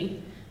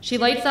easy. She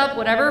lights up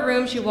whatever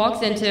room she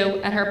walks into,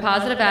 and her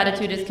positive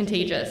attitude is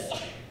contagious.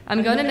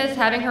 I'm going to miss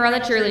having her on the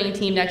cheerleading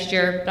team next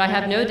year, but I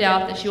have no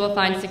doubt that she will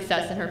find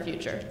success in her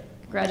future.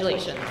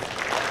 Congratulations.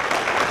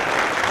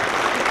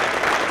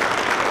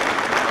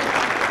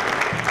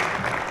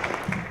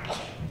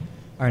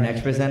 Our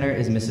next presenter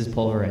is Mrs.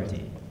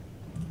 Polverenti.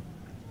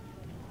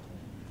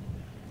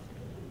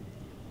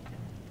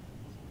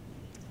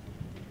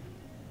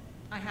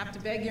 I have to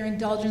beg your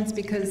indulgence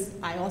because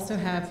I also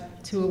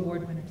have 2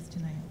 award winners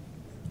tonight.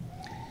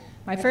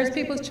 My first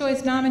People's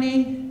Choice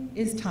nominee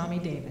is Tommy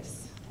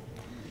Davis.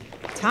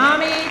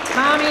 Tommy.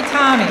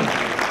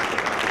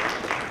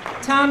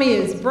 Tommy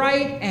is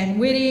bright and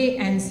witty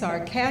and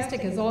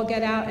sarcastic as all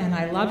get out, and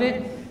I love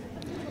it.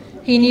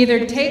 He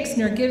neither takes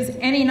nor gives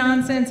any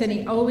nonsense, and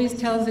he always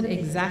tells it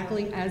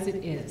exactly as it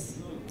is.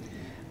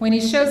 When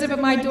he shows up at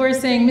my door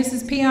saying,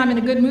 "Mrs. P, I'm in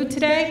a good mood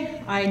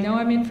today," I know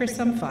I'm in for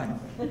some fun.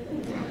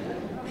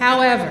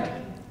 However,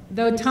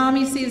 though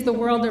Tommy sees the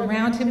world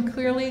around him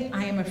clearly,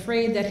 I am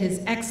afraid that his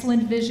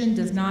excellent vision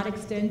does not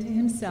extend to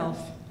himself.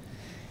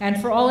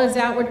 And for all his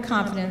outward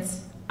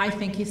confidence, I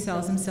think he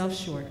sells himself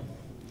short.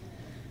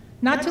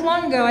 Not too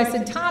long ago, I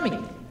said, "Tommy,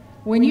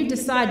 when you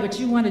decide what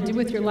you want to do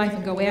with your life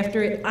and go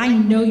after it, I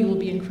know you will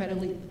be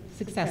incredibly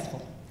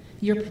successful.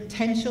 Your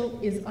potential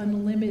is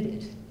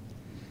unlimited."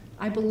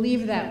 I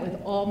believe that with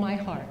all my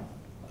heart.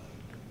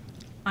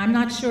 I'm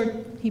not sure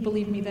he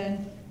believed me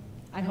then.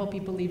 I hope he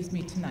believes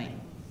me tonight.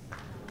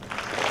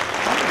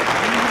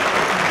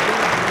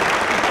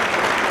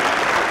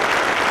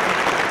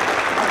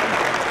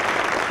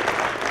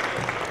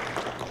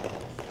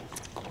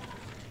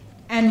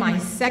 And my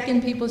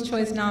second People's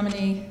Choice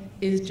nominee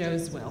is Joe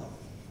Zwill.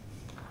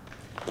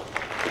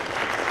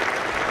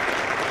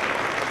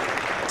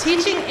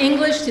 Teaching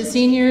English to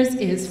seniors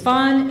is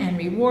fun and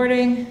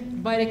rewarding,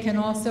 but it can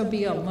also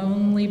be a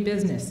lonely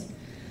business.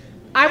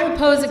 I will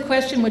pose a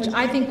question which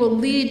I think will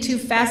lead to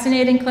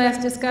fascinating class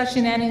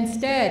discussion, and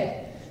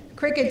instead,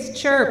 crickets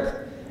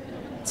chirp,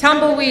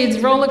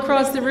 tumbleweeds roll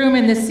across the room,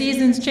 and the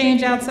seasons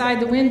change outside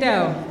the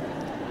window.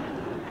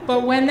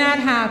 But when that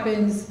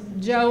happens,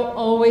 Joe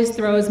always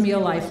throws me a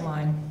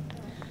lifeline.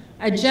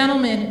 A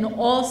gentleman in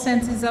all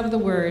senses of the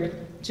word,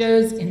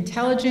 Joe's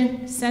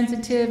intelligent,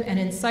 sensitive, and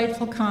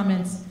insightful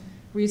comments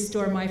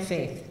restore my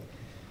faith.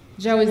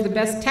 Joe is the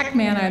best tech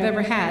man I've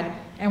ever had,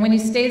 And when he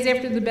stays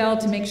after the bell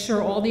to make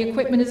sure all the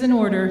equipment is in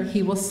order,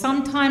 he will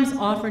sometimes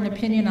offer an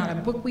opinion on a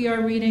book we are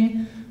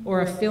reading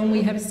or a film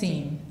we have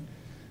seen.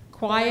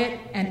 Quiet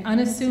and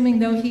unassuming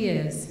though he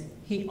is,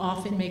 he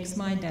often makes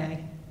my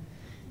day.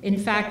 In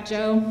fact,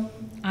 Joe,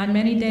 on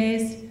many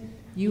days,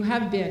 you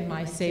have been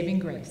my saving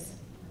grace.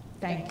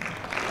 Thank you.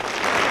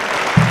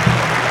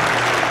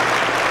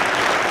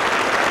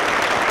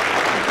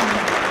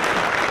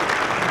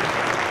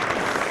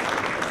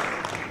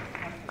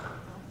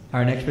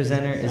 Our next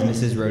presenter is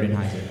Mrs.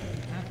 Rodenheiser.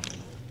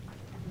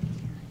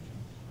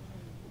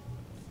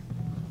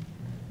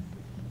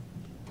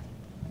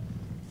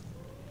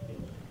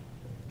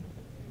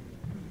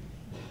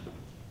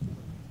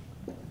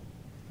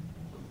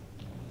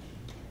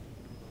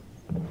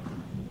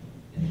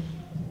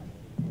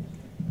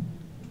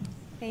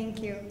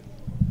 Thank you.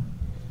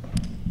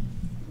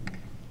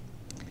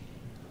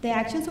 The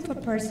actions of a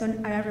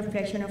person are a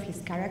reflection of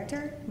his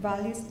character,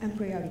 values, and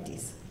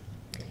priorities.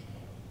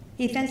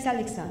 Ethan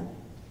Seligson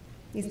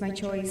is my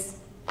choice,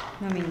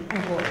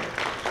 award.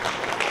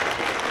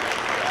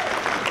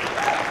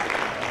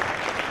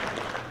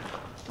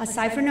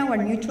 Aside from our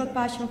mutual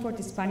passion for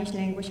the Spanish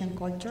language and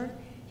culture,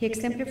 he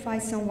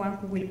exemplifies someone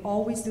who will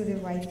always do the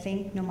right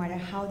thing, no matter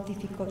how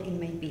difficult it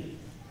may be.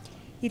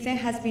 Ethan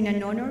has been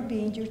an honor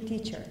being your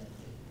teacher.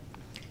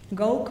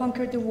 Go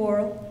conquer the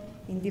world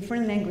in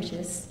different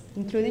languages,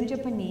 including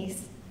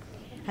Japanese,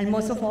 and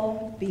most of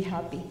all, be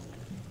happy.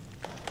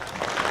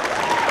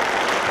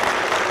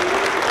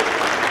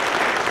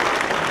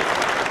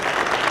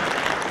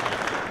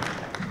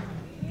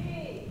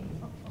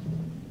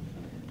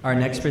 Our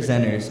next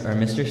presenters are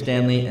Mr.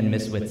 Stanley and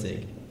Miss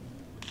Witzig.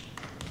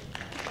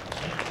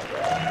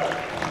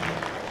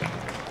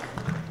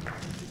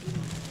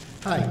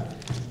 Hi.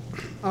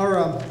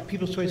 Our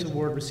People's Choice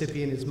Award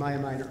recipient is Maya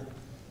Miner.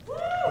 I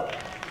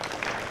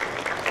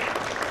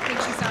think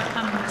she saw it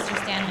coming,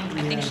 Mr.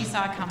 Stanley. I think she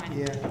saw it coming.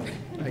 Yeah,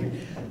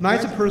 right.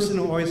 Maya's a person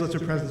who always lets her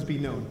presence be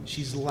known.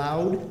 She's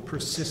loud,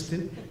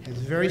 persistent, has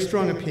very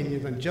strong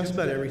opinions on just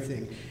about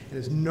everything, and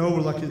has no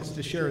reluctance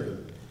to share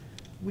them.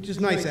 Which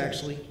is nice,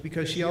 actually,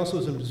 because she also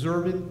is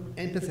observant,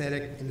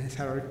 empathetic, and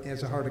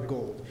has a heart of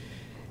gold.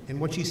 And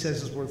what she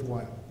says is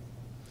worthwhile.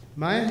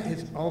 Maya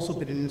has also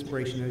been an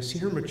inspiration. I've seen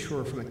her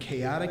mature from a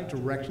chaotic,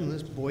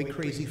 directionless,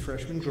 boy-crazy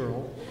freshman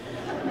girl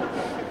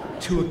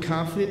to a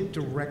confident,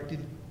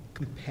 directed,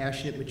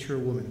 compassionate, mature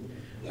woman.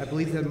 I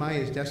believe that Maya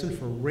is destined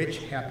for a rich,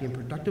 happy, and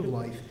productive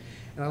life,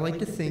 and I like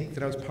to think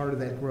that I was part of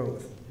that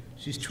growth.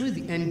 She's truly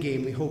the end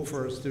game we hope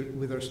for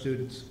with our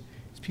students.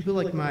 It's people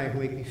like Maya who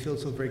make me feel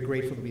so very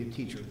grateful to be a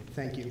teacher.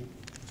 Thank you.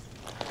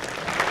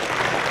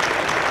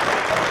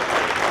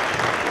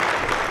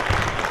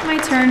 My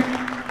turn.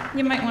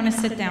 You might want to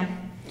sit down.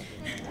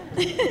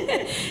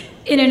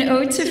 In an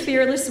ode to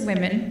fearless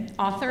women,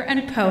 author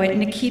and poet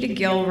Nikita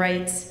Gill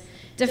writes,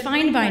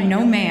 "Defined by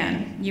no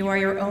man, you are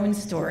your own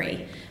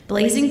story,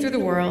 blazing through the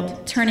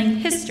world, turning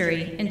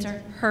history into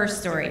her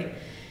story.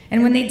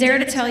 And when they dare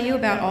to tell you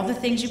about all the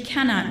things you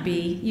cannot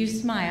be, you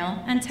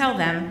smile and tell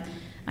them,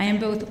 I am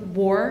both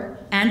war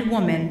and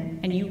woman,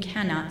 and you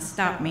cannot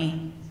stop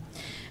me."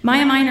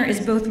 Maya Miner is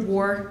both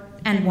war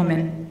and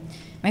woman.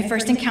 My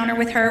first encounter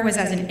with her was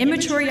as an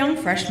immature young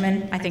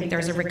freshman, I think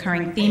there's a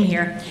recurring theme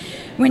here,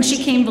 when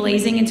she came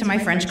blazing into my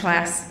French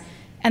class,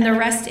 and the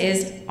rest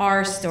is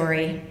our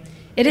story.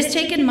 It has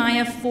taken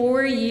Maya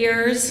 4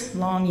 years,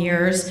 long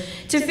years,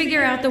 to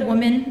figure out the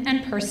woman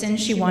and person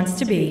she wants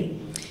to be,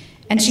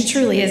 and she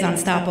truly is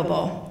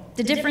unstoppable.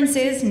 The difference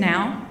is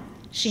now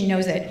she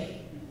knows it.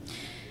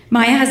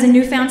 Maya has a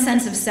newfound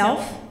sense of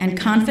self and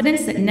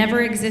confidence that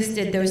never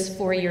existed those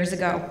 4 years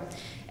ago,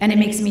 and it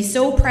makes me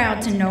so proud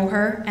to know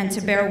her and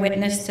to bear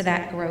witness to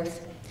that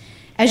growth.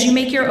 As you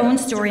make your own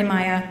story,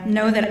 Maya,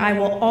 know that I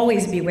will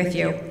always be with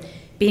you,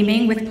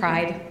 beaming with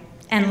pride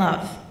and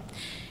love.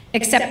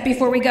 Except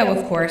before we go,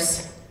 of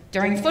course,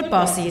 during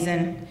football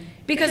season,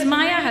 because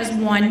Maya has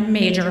one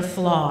major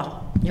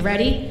flaw. You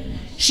ready?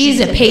 She's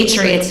a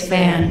Patriots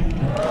fan.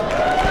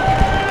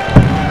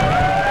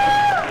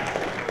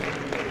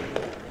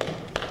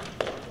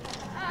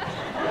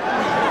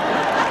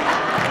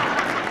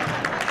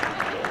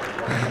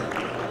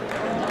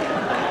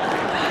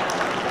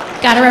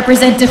 Gotta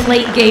represent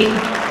Deflategate.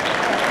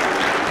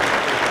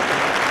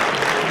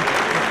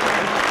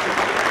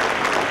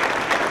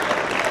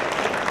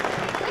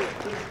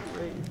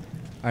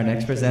 Our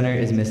next presenter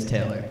is Miss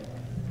Taylor.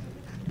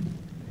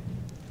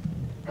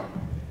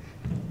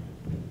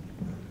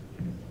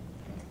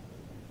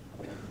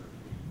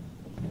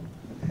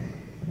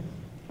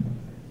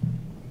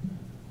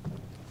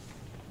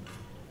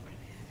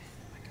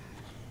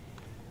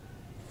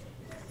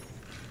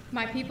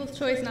 My People's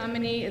Choice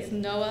nominee is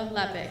Noah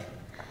Lepik.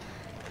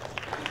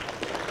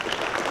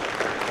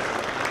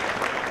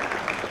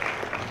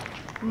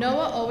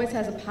 Noah always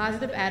has a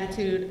positive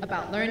attitude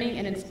about learning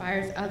and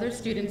inspires other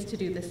students to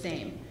do the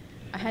same.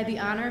 I had the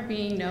honor of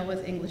being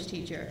Noah's English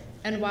teacher,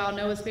 and while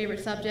Noah's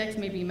favorite subjects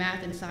may be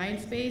math and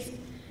science-based,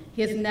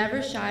 he has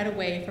never shied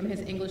away from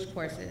his English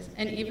courses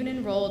and even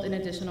enrolled in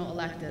additional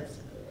electives.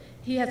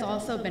 He has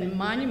also been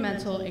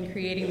monumental in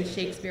creating the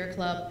Shakespeare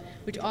Club,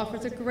 which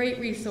offers a great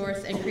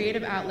resource and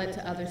creative outlet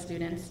to other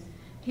students.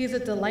 He is a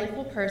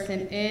delightful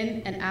person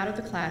in and out of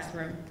the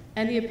classroom,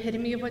 and the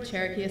epitome of what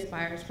Cherokee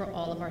aspires for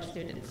all of our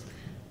students.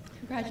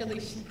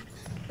 Congratulations.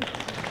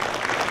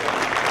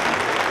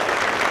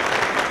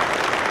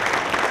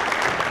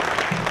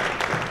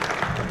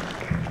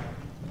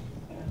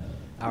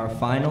 Our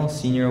final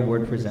senior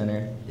award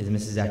presenter is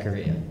Mrs.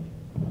 Zachariah.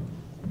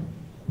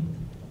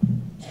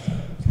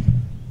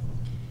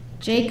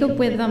 Jacob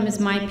Witham is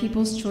my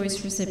People's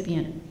Choice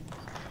recipient.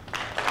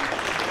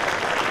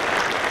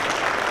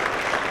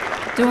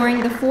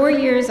 During the 4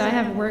 years I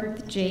have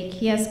worked with Jake,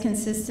 he has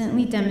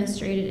consistently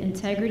demonstrated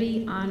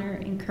integrity, honor,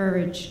 and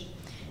courage.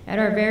 At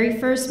our very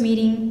first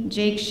meeting,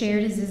 Jake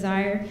shared his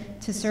desire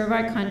to serve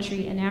our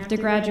country, and after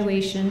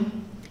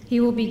graduation, he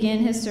will begin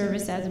his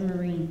service as a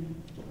Marine.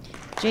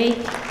 Jake,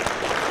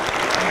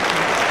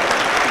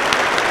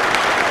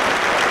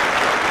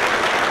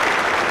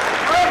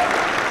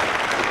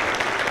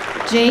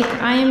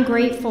 I am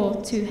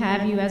grateful to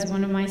have you as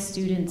one of my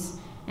students,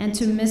 and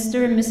to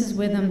Mr. and Mrs.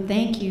 Witham,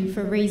 thank you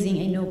for raising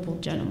a noble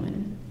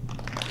gentleman.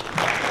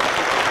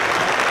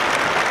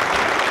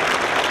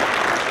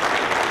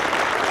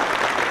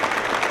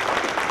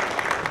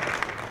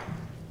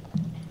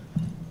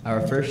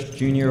 Our first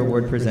junior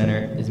award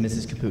presenter is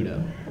Mrs.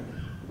 Caputo.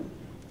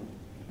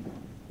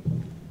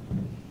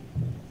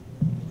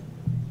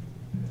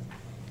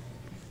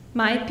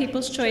 My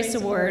People's Choice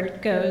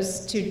Award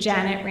goes to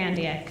Janet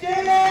Randiak.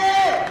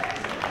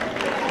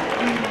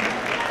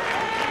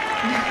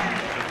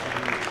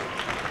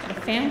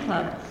 The fan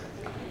club.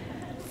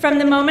 From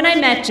the moment I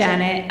met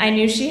Janet, I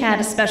knew she had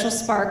a special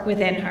spark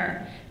within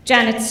her.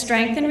 Janet's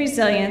strength and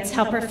resilience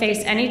help her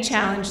face any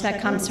challenge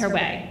that comes her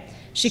way.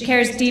 She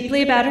cares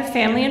deeply about her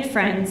family and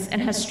friends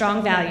and has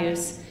strong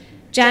values.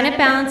 Janet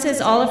balances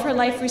all of her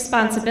life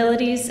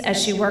responsibilities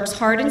as she works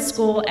hard in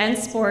school and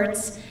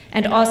sports,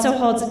 and also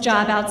holds a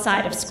job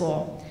outside of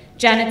school.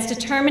 Janet's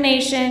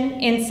determination,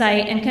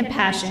 insight, and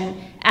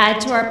compassion add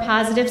to our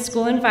positive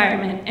school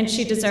environment, and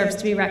she deserves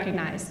to be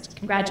recognized.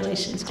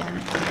 Congratulations,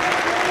 Janet.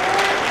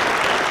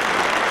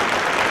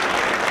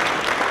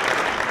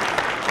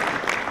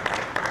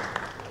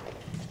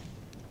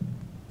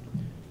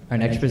 Our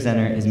next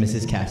presenter is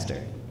Mrs.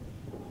 Castor.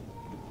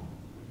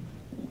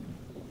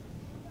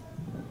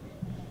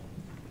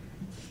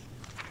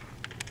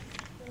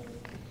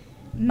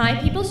 My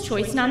People's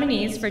Choice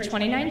nominees for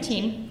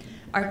 2019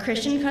 are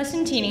Christian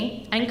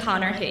Costantini and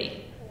Connor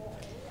Hay.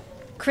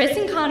 Chris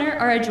and Connor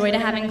are a joy to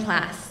have in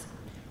class.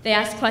 They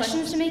ask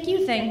questions to make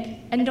you think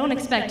and don't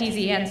expect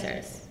easy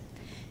answers.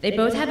 They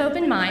both have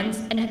open minds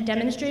and have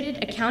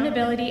demonstrated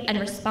accountability and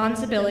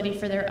responsibility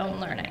for their own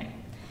learning.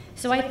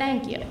 So I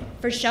thank you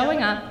for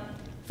showing up,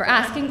 for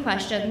asking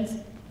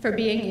questions, for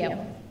being you.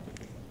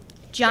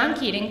 John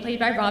Keating, played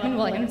by Robin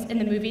Williams in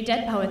the movie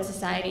Dead Poets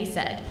Society,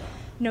 said,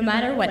 "No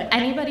matter what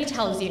anybody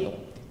tells you,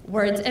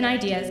 words and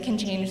ideas can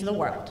change the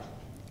world."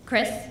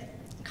 Chris,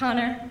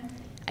 Connor,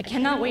 I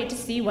cannot wait to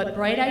see what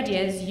bright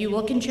ideas you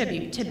will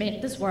contribute to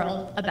make this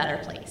world a better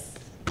place.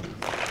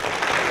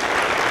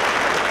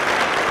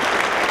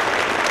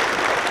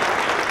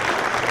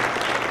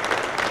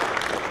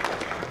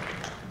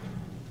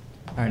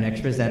 Our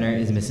next presenter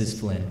is Mrs.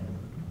 Flynn.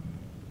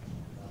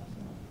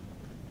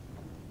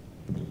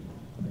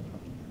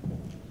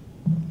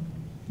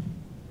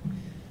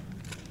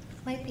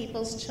 My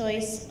People's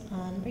Choice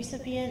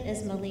recipient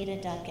is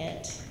Melita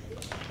Duckett.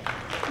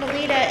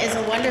 Melita is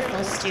a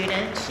wonderful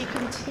student. She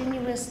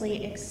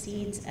continuously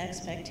exceeds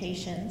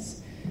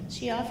expectations.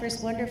 She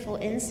offers wonderful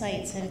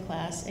insights in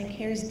class and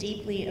cares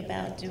deeply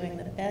about doing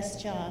the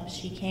best job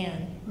she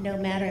can, no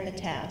matter the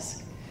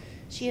task.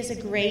 She is a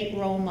great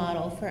role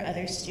model for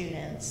other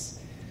students.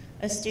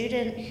 A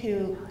student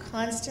who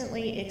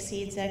constantly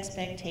exceeds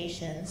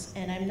expectations,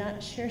 and I'm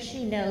not sure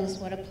she knows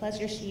what a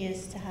pleasure she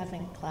is to have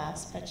in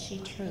class, but she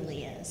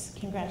truly is.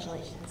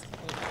 Congratulations,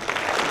 Melita.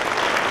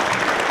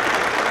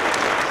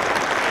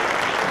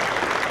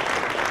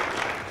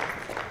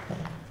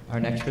 Our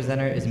next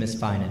presenter is Ms.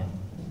 Finan.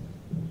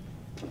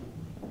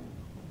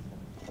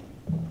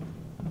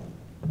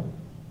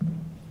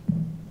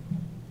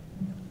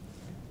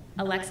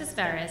 Alexis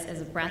Ferris is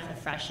a breath of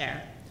fresh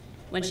air.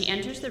 When she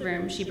enters the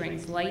room, she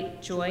brings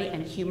light, joy,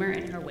 and humor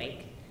in her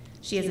wake.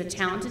 She is a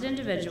talented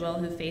individual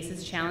who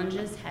faces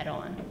challenges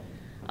head-on.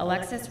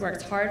 Alexis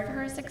works hard for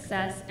her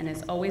success and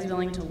is always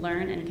willing to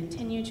learn and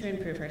continue to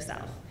improve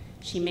herself.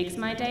 She makes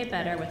my day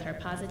better with her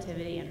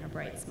positivity and her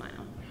bright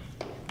smile.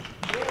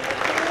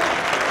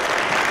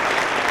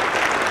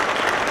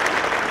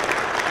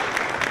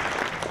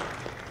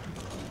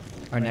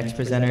 Our next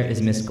presenter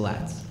is Ms.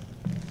 Glatz.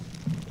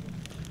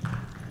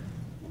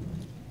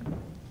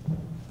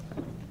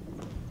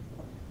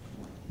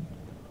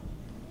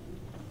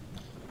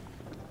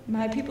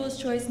 My People's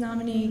Choice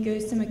nominee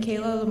goes to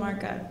Michaela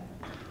Lamarca.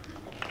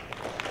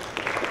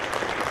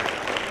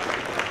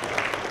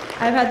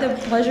 I've had the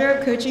pleasure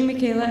of coaching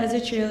Michaela as a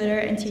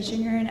cheerleader and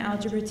teaching her in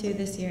Algebra 2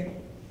 this year.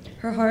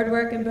 Her hard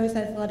work in both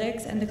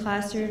athletics and the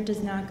classroom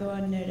does not go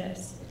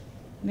unnoticed.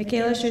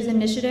 Michaela shows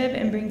initiative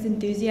and brings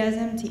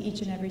enthusiasm to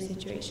each and every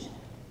situation.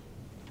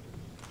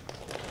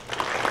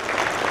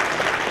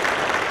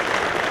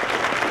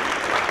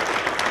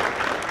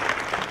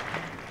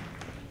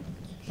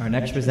 Our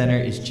next presenter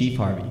is Chief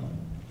Harvey.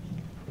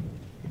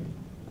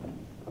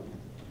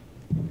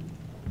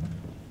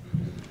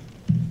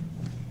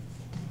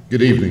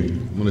 Good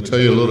evening. I'm going to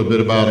tell you a little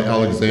bit about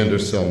Alexander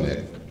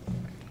Selnick.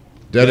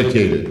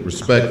 Dedicated,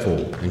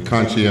 respectful, and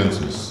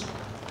conscientious.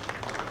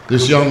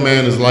 This young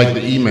man is like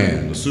the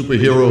E-Man, the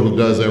superhero who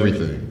does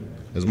everything.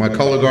 As my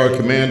color guard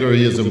commander,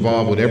 he is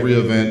involved with every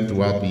event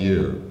throughout the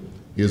year.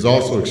 He is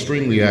also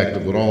extremely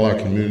active with all our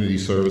community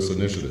service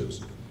initiatives.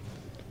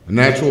 A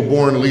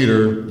natural-born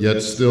leader, yet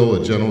still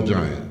a gentle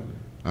giant.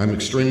 I'm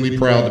extremely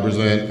proud to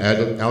present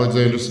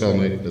Alexander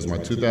Selnick as my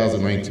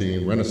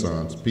 2019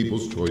 Renaissance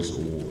People's Choice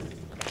Award.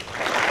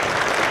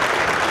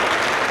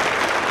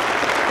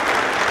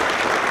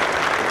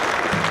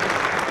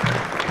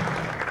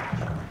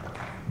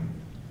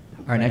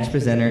 Our next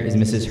presenter is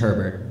Mrs.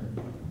 Herbert.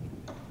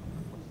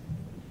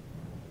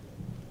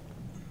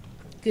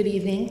 Good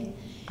evening.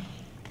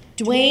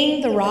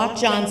 Dwayne "The Rock"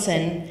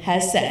 Johnson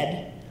has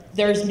said,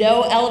 "There's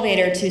no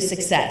elevator to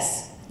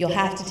success. You'll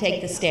have to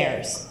take the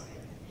stairs."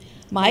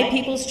 My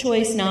People's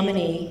Choice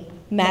nominee,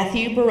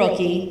 Matthew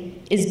Barucki,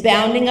 is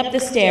bounding up the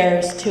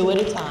stairs 2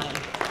 at a time.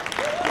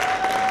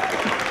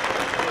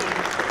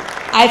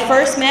 I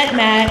first met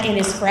Matt in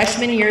his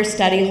freshman year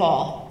study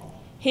hall.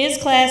 His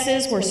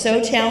classes were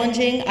so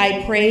challenging,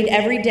 I prayed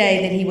every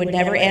day that he would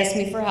never ask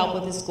me for help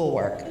with his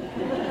schoolwork.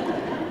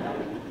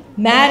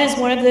 Matt is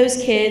one of those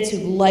kids who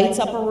lights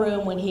up a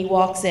room when he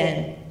walks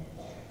in.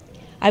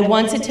 I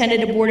once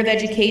attended a Board of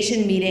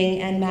Education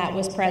meeting and Matt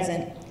was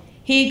present.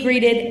 He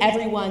greeted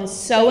everyone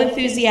so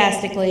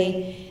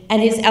enthusiastically,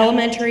 and his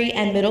elementary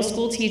and middle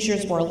school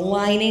teachers were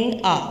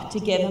lining up to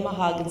give him a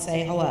hug and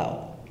say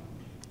hello.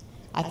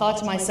 I thought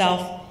to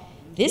myself,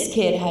 this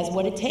kid has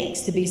what it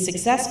takes to be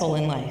successful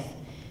in life.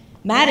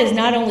 Matt is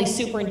not only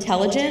super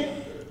intelligent,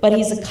 but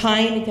he's a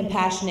kind and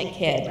compassionate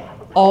kid,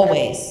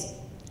 always.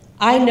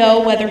 I know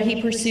whether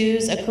he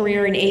pursues a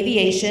career in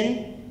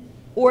aviation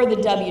or the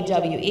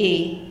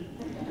WWE,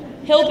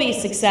 he'll be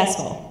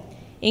successful.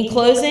 In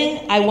closing,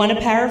 I want to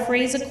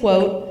paraphrase a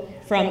quote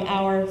from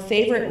our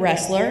favorite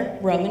wrestler,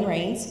 Roman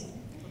Reigns.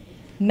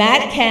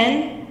 Matt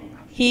can,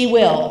 he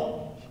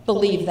will.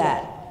 Believe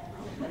that.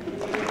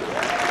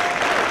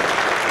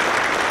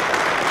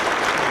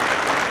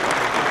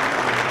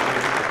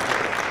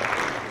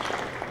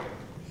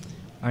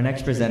 Our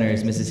next presenter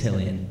is Mrs.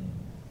 Hillian.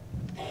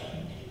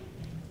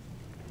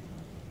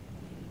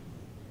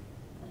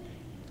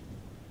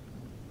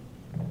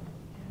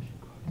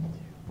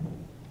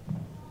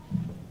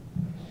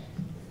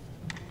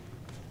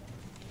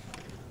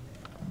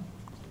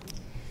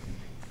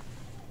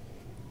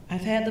 I've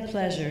had the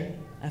pleasure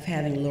of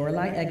having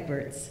Lorelei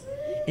Egberts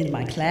in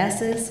my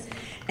classes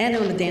and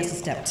on the dance and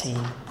step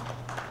team.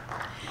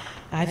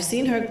 I've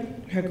seen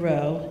her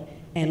grow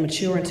and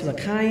mature into a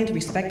kind,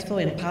 respectful,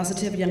 and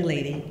positive young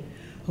lady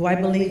who I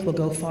believe will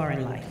go far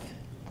in life.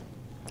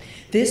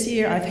 This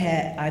year I've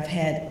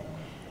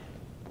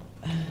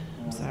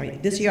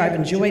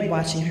enjoyed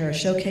watching her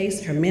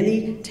showcase her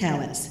many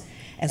talents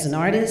as an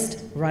artist,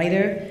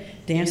 writer,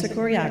 dancer,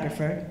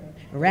 choreographer,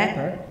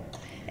 rapper,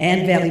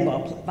 and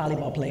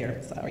volleyball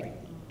player.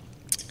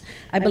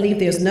 I believe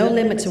there's no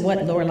limit to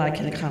what Lorelei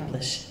can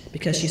accomplish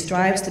because she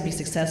strives to be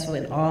successful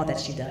in all that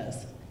she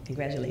does.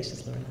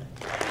 Congratulations, Lorelei.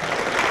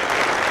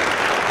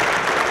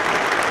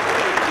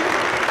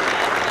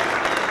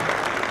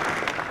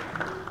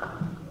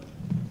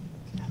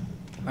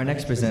 Our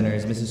next presenter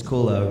is Mrs.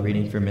 Kulo,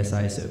 reading for Miss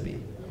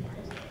Iasopi.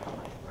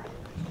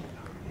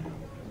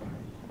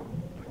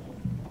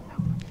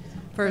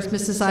 First,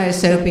 Mrs.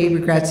 Iasopi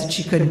regrets that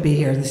she couldn't be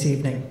here this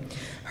evening.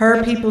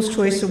 Her People's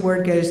Choice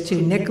Award goes to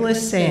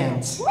Nicholas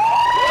Sands.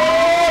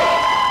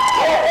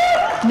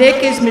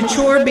 Nick is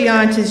mature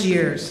beyond his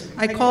years.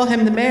 I call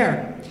him the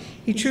mayor.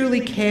 He truly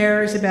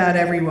cares about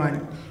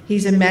everyone.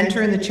 He's a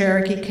mentor in the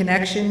Cherokee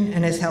Connection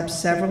and has helped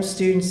several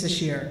students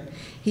this year.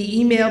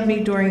 He emailed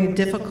me during a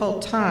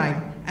difficult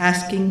time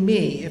asking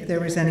me if there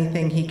was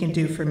anything he can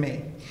do for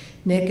me.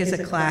 Nick is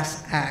a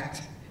class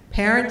act.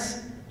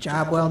 Parents,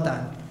 job well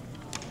done.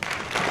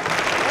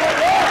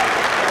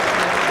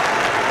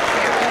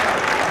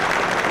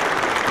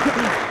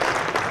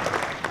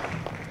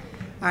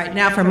 All right,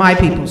 now for my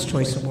People's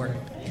Choice Award.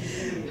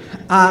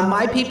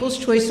 My People's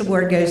Choice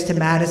Award goes to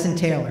Madison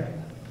Taylor.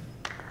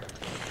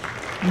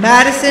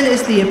 Madison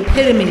is the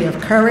epitome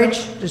of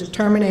courage,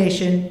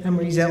 determination, and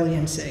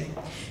resiliency.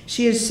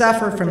 She has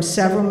suffered from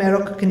several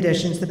medical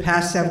conditions the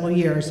past several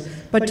years,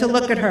 but to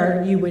look at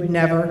her, you would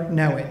never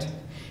know it.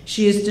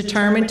 She is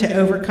determined to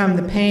overcome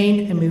the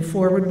pain and move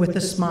forward with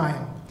a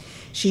smile.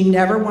 She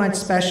never wants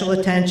special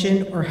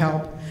attention or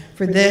help.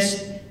 For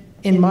this,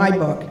 in my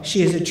book,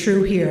 she is a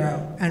true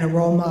hero and a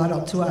role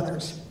model to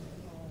others.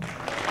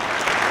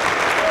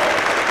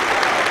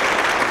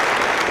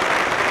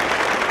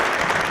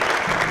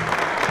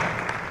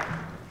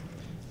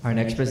 Our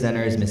next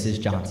presenter is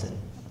Mrs. Johnson.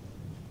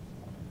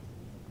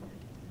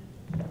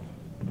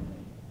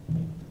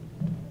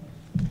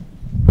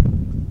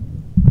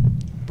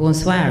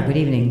 Bonsoir, good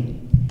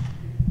evening.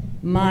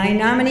 My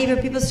nominee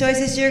for People's Choice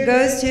this year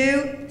goes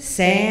to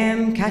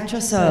Sam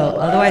Catrasol,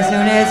 otherwise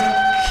known as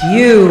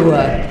Q.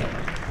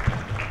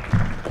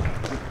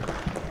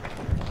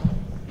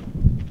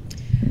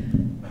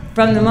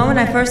 From the moment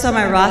I first saw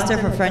my roster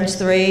for French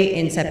 3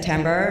 in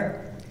September,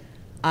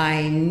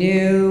 I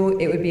knew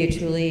it would be a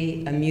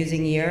truly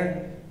amusing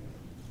year,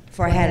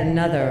 for I had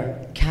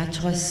another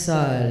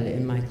Catrasol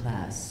in my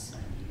class.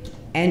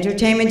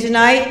 Entertainment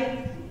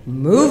tonight,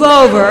 move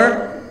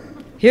over.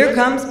 Here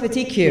comes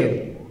Petit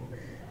Q.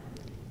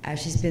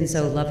 As she's been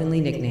so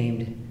lovingly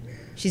nicknamed,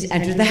 she's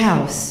entered the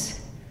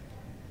house.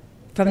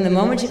 From the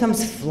moment she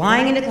comes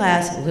flying into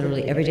class,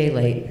 literally every day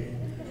late,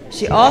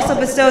 she also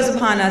bestows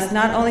upon us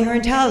not only her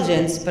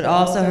intelligence, but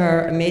also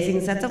her amazing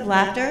sense of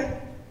laughter,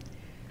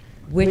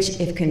 which,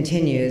 if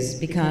continues,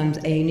 becomes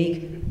a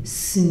unique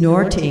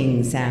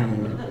snorting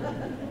sound.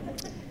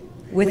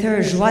 With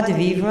her joie de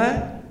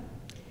vivre,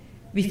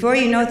 before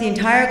you know it, the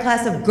entire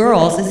class of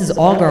girls, this is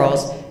all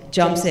girls,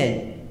 jumps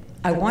in.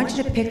 I want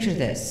you to picture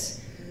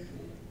this.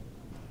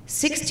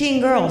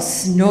 16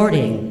 girls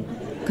snorting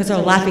because they're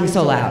laughing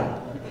so loud.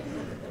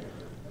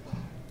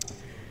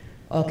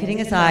 All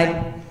kidding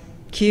aside,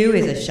 Q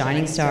is a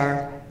shining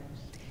star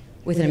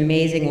with an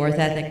amazing work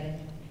ethic,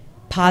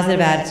 positive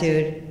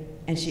attitude,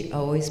 and she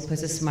always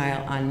puts a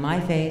smile on my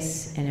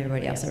face and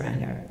everybody else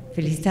around her.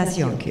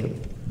 Félicitations, Q.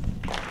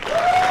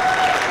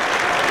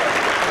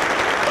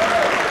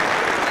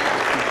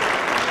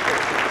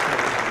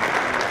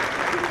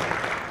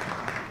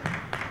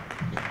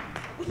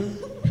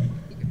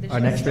 Our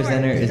next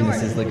presenter is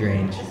Mrs.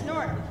 LaGrange.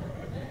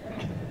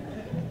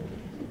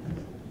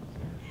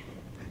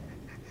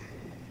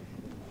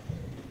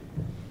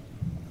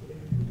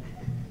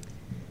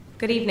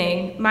 Good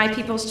evening. My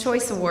People's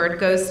Choice Award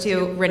goes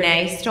to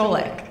Renee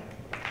Stolik.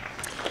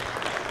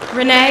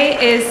 Renee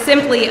is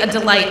simply a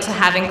delight to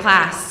have in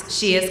class.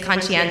 She is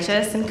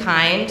conscientious and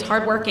kind,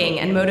 hardworking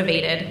and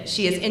motivated.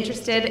 She is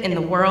interested in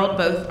the world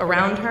both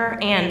around her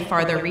and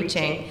farther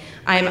reaching.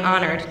 I am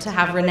honored to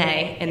have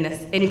Renee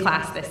in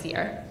class this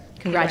year.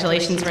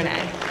 Congratulations,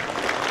 Renee.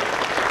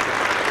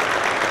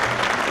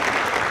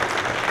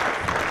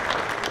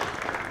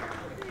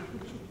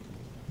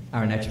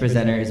 Our next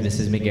presenter is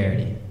Mrs.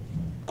 McGarity.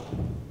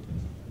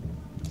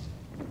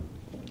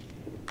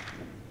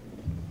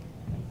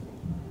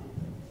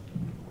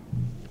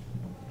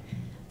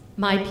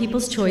 My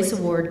People's Choice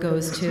Award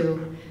goes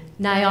to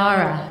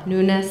Nayara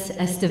Nunes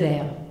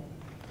Esteveo.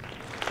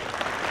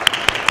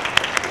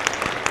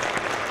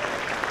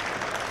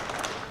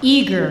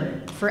 Eager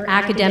for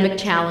academic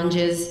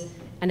challenges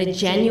and a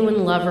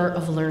genuine lover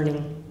of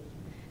learning,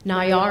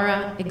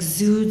 Nayara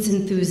exudes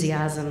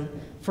enthusiasm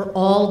for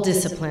all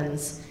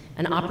disciplines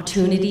and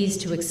opportunities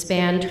to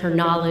expand her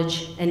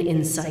knowledge and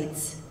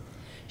insights.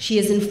 She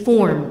is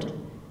informed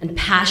and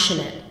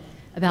passionate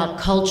about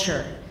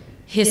culture,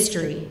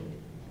 history,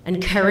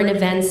 and current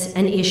events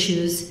and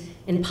issues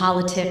in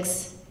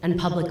politics and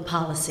public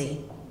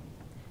policy.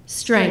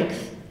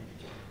 Strength,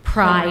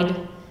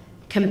 pride,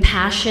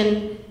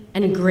 compassion,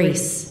 and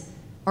grace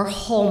are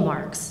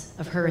hallmarks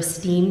of her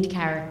esteemed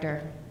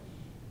character.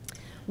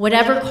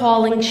 Whatever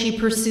calling she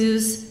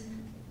pursues,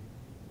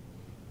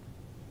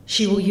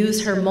 she will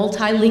use her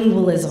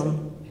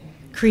multilingualism,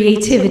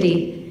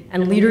 creativity,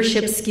 and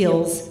leadership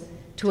skills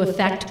to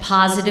effect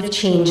positive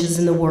changes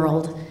in the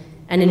world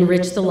and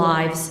enrich the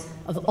lives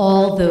of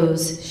all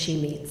those she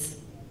meets.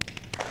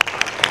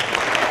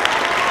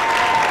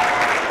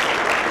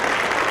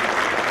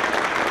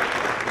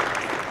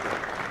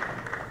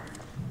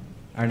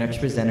 Our next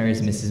presenter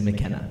is Mrs.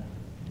 McKenna.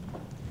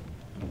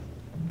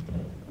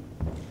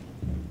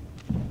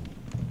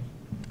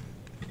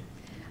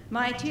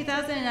 My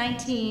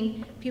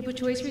 2019 People's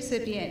Choice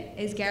recipient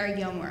is Gary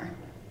Gilmore.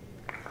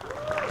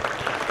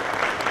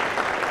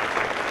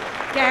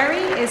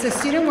 Gary is a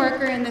student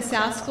worker in the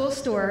South School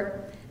store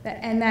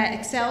that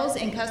excels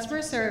in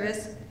customer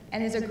service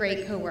and is a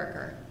great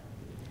coworker.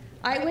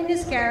 I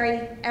witness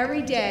Gary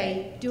every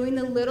day doing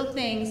the little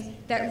things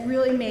that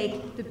really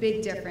make the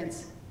big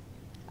difference.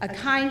 A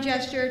kind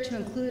gesture to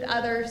include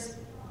others,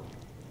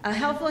 a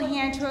helpful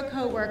hand to a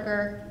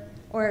coworker,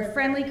 or a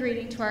friendly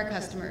greeting to our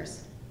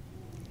customers.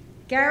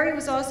 Gary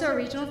was also a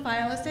regional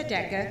finalist at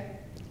DECA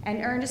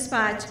and earned a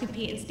spot to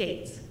compete in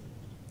states.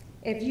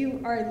 If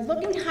you are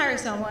looking to hire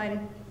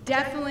someone,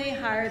 definitely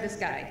hire this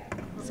guy.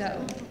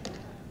 So,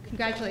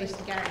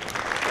 congratulations, Gary.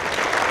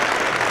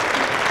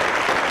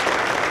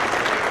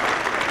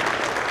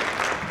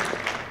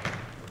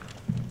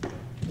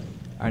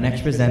 Our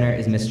next presenter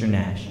is Mr.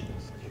 Nash.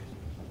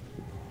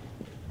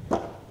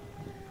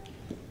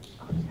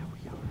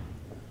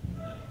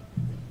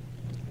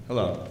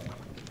 Hello.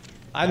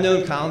 I've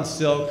known Colin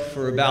Silk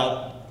for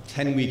about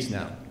 10 weeks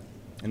now,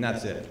 and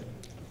that's it.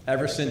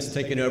 Ever since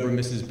taking over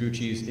Mrs.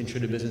 Bucci's Intro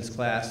to Business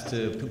class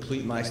to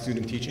complete my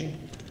student teaching.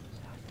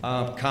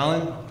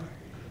 Colin,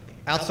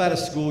 Outside of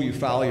school, you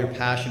follow your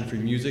passion for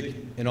music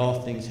and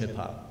all things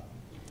hip-hop.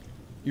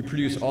 You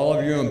produce all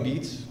of your own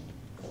beats,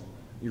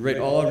 you write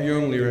all of your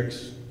own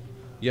lyrics,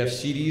 you have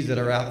CDs that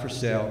are out for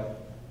sale,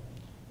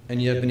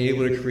 and you have been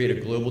able to create a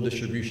global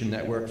distribution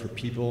network for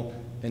people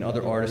and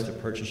other artists to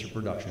purchase your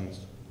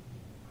productions.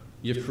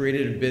 You have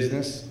created a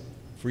business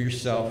for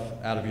yourself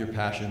out of your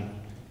passion,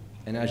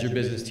 and as your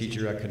business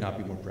teacher, I could not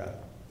be more proud.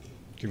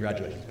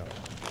 Congratulations, guys.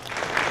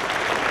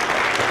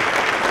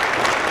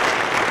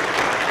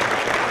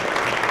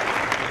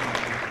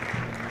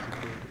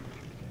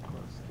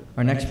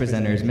 Our next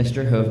presenter is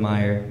Mr.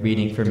 Hovmeyer,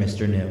 reading for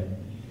Mr. New.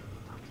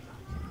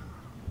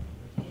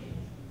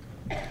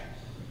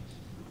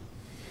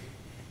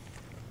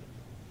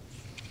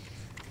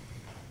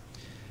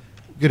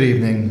 Good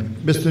evening.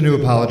 Mr. New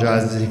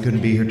apologizes he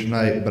couldn't be here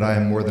tonight, but I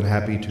am more than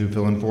happy to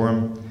fill in for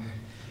him.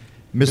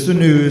 Mr.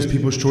 New's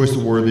People's Choice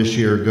Award this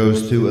year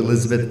goes to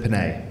Elizabeth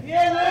Panay.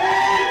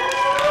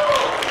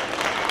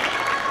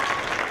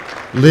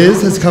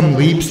 Liz has come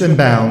leaps and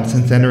bounds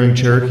since entering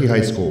Cherokee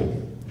High School.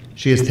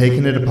 She has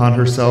taken it upon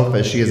herself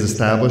as she has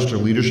established her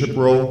leadership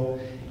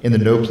role in the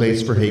No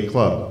Place for Hate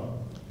Club.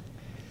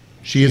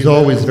 She is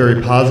always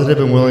very positive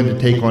and willing to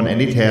take on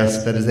any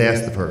task that is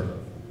asked of her.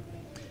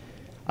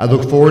 I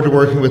look forward to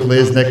working with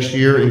Liz next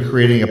year in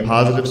creating a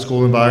positive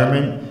school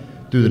environment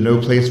through the No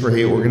Place for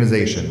Hate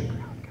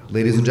organization.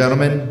 Ladies and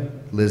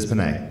gentlemen, Liz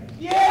Panay.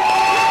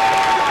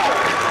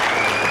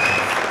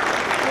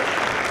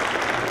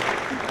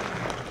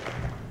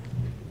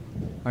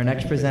 Our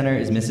next presenter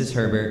is Mrs.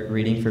 Herbert,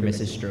 reading for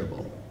Mrs.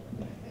 Strobel.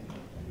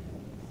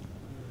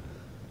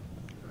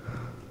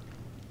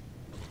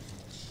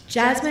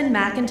 Jasmine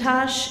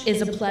McIntosh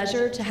is a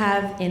pleasure to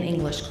have in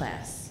English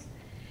class.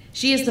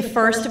 She is the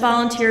first to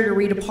volunteer to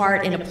read a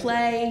part in a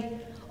play,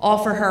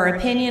 offer her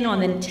opinion on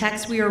the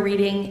text we are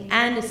reading,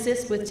 and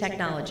assist with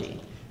technology.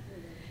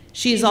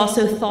 She is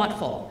also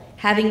thoughtful,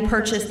 having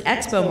purchased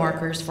expo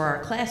markers for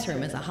our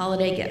classroom as a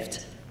holiday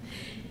gift.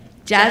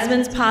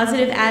 Jasmine's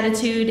positive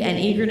attitude and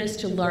eagerness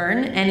to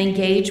learn and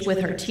engage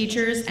with her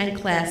teachers and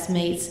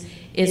classmates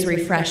is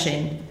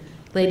refreshing.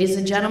 Ladies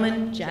and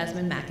gentlemen,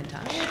 Jasmine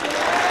McIntosh.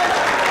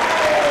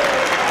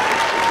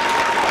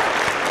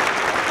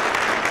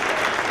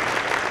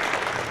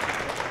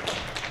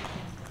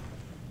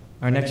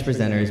 Our next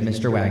presenter is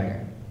Mr.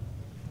 Wagner.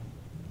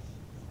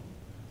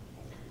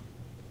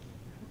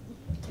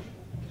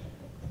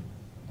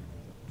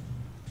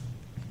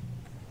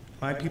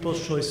 My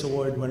People's Choice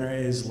Award winner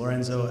is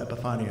Lorenzo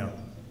Epifanio.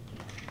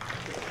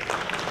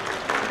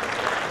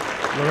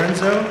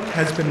 Lorenzo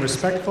has been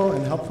respectful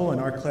and helpful in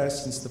our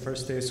class since the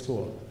first day of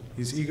school.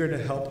 He's eager to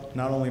help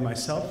not only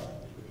myself,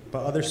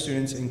 but other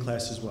students in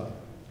class as well.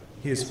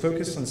 He is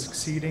focused on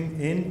succeeding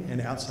in and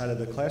outside of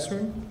the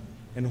classroom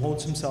and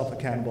holds himself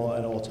accountable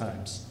at all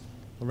times.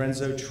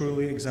 Lorenzo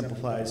truly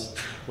exemplifies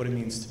what it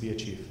means to be a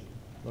chief.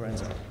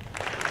 Lorenzo.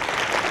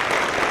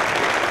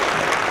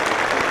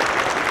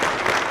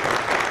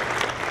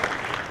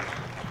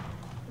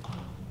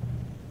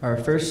 Our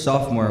first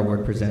sophomore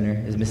award presenter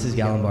is Mrs.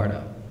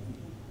 Gallimbardo.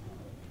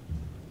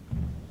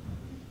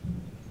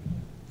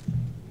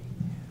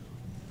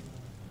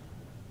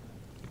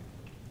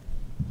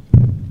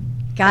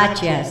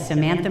 Gotcha,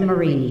 Samantha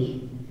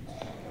Marini.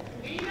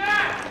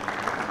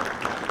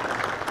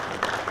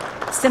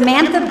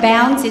 Samantha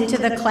bounds into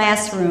the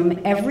classroom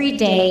every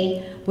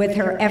day with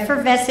her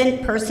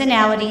effervescent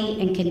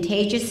personality and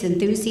contagious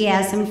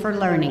enthusiasm for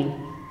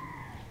learning.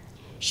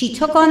 She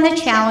took on the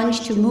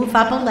challenge to move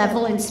up a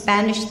level in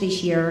Spanish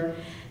this year,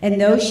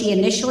 and though she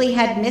initially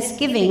had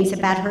misgivings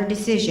about her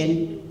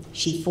decision,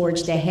 she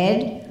forged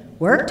ahead,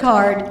 worked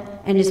hard,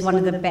 and is one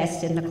of the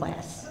best in the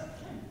class.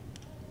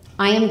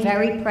 I am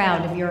very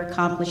proud of your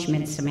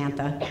accomplishments,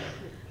 Samantha,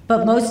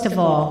 but most of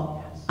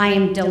all, I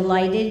am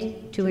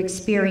delighted to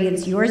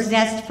experience your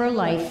zest for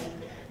life,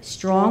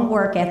 strong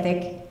work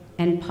ethic,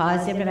 and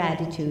positive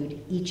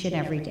attitude each and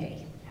every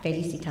day.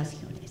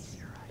 Felicitaciones.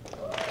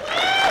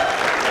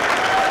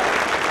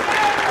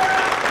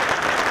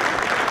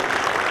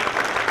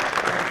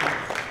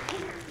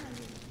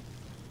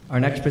 Our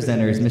next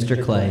presenter is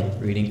Mr. Clay,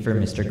 reading for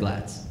Mr.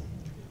 Glatz.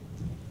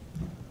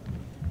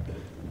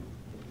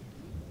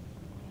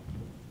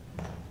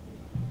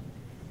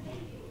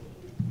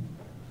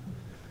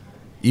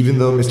 Even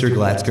though Mr.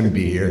 Glatz couldn't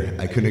be here,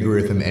 I couldn't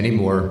agree with him any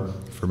more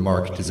for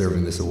Mark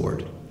deserving this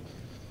award.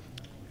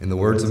 In the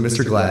words of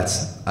Mr.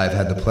 Glatz, I've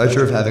had the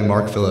pleasure of having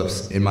Mark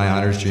Phillips in my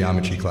honors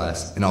geometry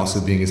class and also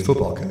being his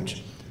football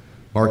coach.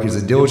 Mark is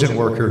a diligent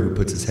worker who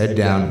puts his head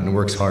down and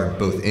works hard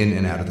both in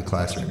and out of the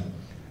classroom.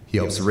 He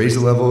helps raise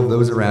the level of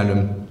those around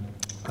him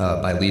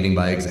by leading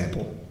by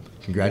example.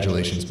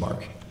 Congratulations,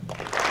 Mark.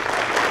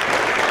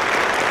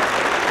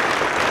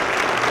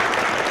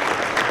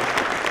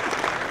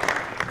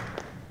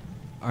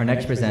 Our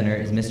next presenter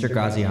is Mr.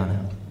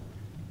 Graziano.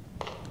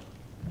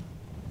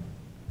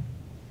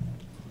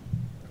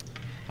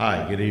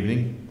 Hi, good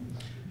evening.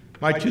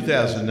 My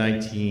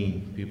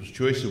 2019 People's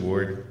Choice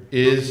Award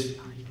is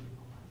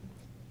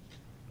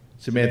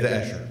Samantha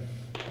Escher.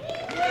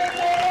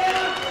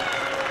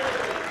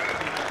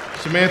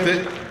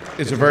 Samantha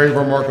is a very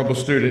remarkable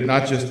student,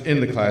 not just in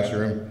the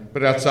classroom,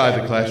 but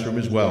outside the classroom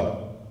as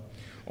well.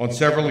 On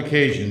several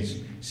occasions,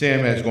 Sam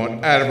has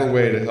gone out of her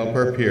way to help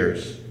her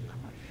peers.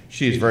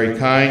 She is very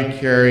kind,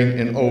 caring,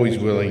 and always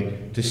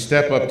willing to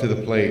step up to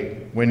the plate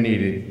when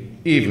needed,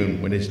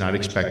 even when it's not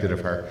expected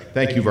of her.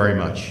 Thank you very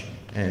much.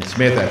 And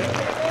Samantha.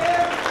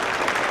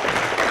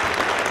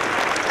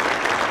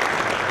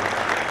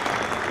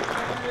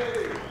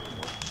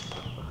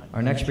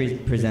 Our next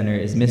presenter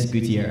is Miss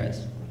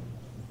Gutierrez.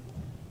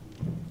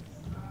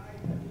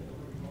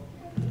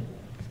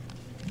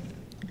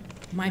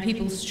 My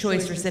People's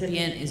Choice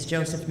recipient is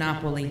Joseph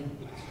Napoli.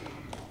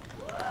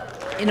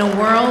 In a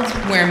world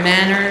where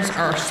manners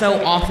are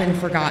so often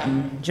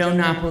forgotten, Joe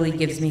Napoli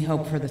gives me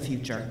hope for the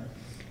future.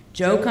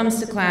 Joe comes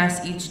to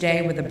class each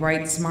day with a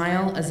bright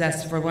smile, a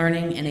zest for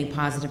learning, and a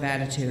positive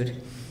attitude.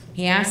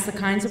 He asks the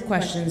kinds of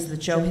questions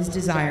that show his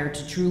desire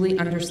to truly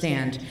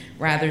understand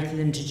rather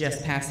than to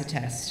just pass a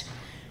test.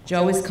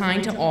 Joe is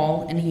kind to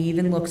all, and he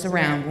even looks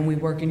around when we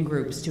work in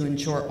groups to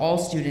ensure all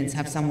students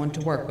have someone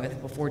to work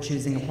with before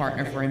choosing a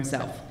partner for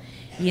himself.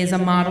 He is a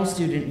model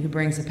student who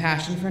brings a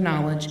passion for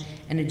knowledge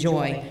and a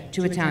joy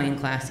to Italian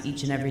class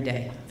each and every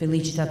day.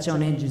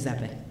 Felicitazione,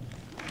 Giuseppe.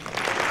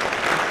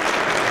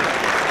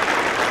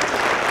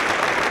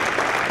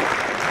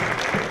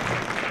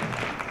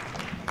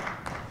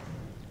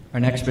 Our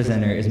next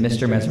presenter is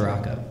Mr.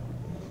 Mesoraco.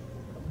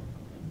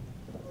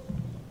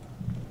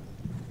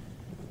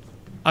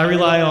 I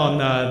rely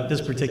on this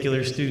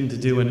particular student to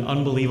do an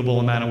unbelievable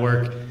amount of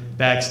work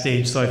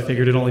backstage, so I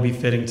figured it'd only be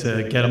fitting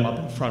to get him up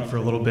in front for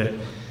a little bit.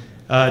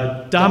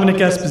 Dominic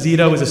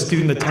Esposito is a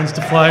student that tends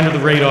to fly under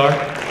the radar,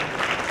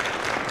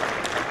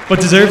 but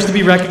deserves to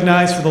be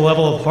recognized for the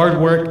level of hard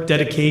work,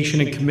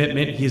 dedication, and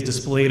commitment he has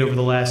displayed over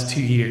the last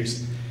 2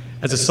 years.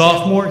 As a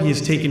sophomore, he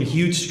has taken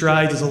huge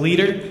strides as a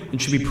leader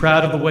and should be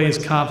proud of the way his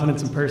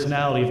confidence and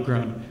personality have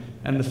grown.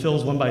 And the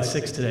Phils won by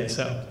 6 today,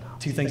 so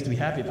 2 things to be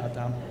happy about,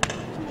 Dom.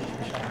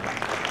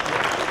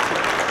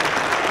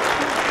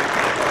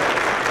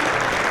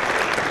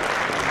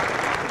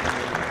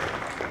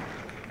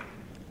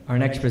 Our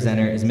next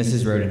presenter is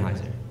Mrs.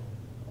 Rodenheiser.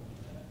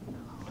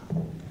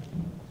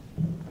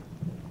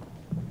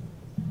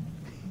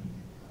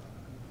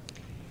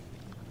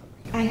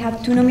 I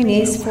have 2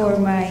 nominees for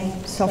my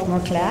sophomore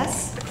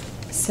class.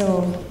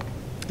 So,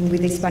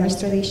 with the Spanish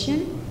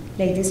tradition,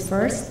 ladies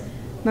first,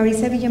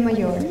 Marisa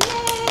Villamayor.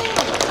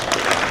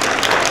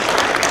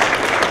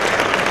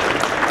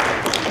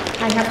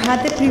 I have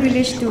had the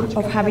privilege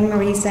of having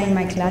Marisa in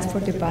my class for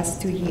the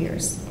past 2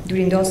 years.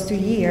 During those 2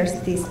 years,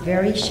 this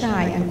very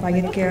shy and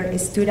quiet girl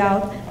stood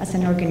out as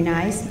an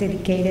organized,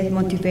 dedicated,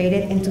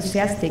 motivated,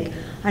 enthusiastic,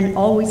 and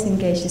always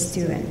engaged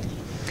student.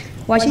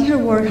 Watching her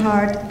work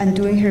hard and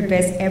doing her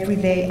best every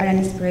day are an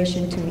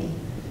inspiration to me.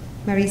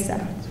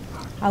 Marisa,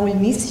 I will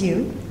miss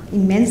you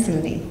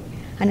immensely,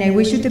 and I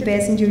wish you the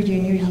best in your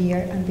junior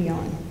year and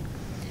beyond.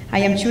 I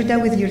am sure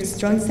that with your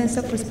strong sense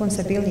of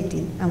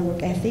responsibility and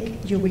work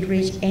ethic, you will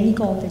reach any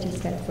goal that you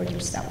set for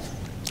yourself.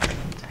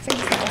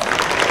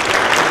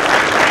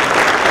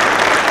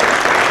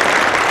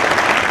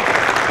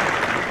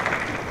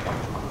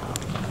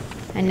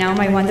 And now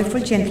my wonderful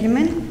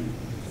gentleman,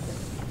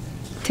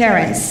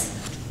 Terrence.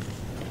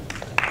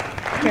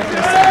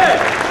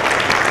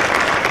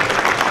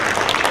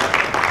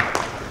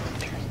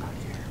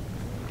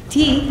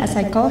 T, as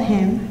I call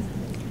him,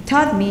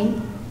 taught me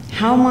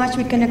how much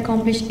we can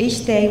accomplish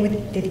each day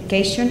with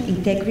dedication,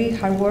 integrity,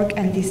 hard work,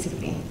 and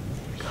discipline.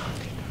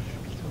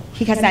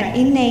 He has an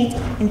innate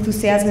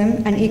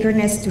enthusiasm and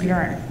eagerness to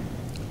learn.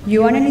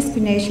 You are an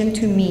inspiration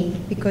to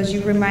me because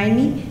you remind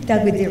me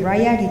that with the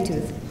right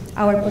attitude,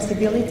 our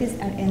possibilities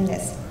are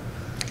endless.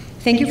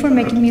 Thank you for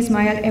making me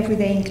smile every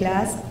day in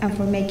class and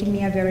for making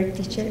me a better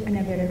teacher and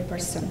a better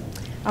person.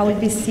 I will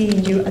be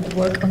seeing you at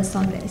work on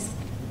Sundays.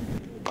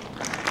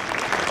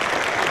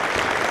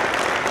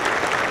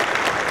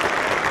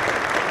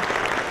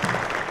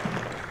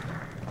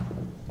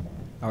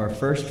 Our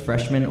first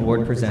freshman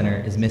award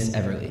presenter is Miss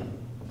Everly.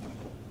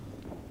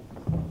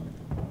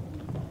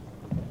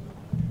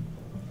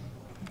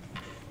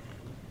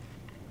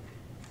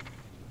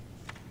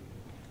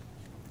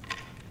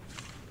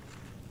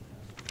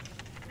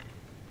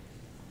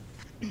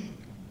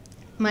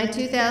 My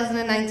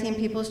 2019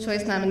 People's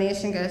Choice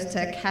nomination goes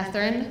to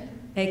Catherine,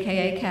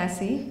 aka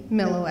Cassie,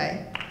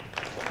 Milloway,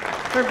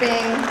 for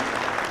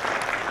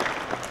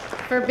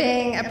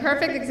being a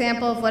perfect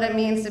example of what it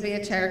means to be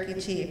a Cherokee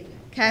chief.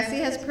 Cassie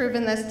has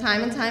proven this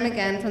time and time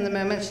again from the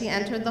moment she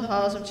entered the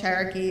halls of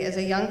Cherokee as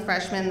a young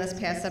freshman this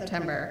past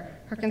September.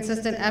 Her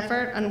consistent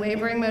effort,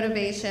 unwavering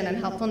motivation, and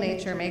helpful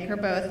nature make her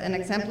both an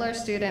exemplar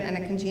student and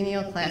a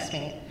congenial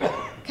classmate.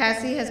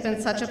 Cassie has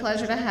been such a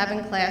pleasure to have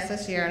in class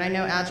this year, and I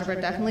know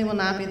algebra definitely will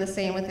not be the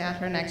same without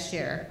her next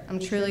year. I'm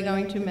truly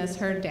going to miss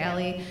her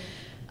daily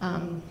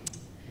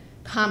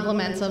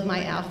compliments of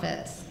my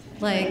outfits.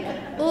 Like,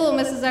 oh,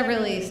 Mrs.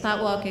 Everly,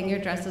 stop walking, your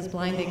dress is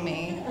blinding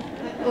me.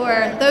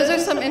 Or, those are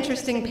some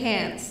interesting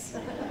pants.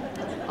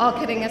 All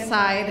kidding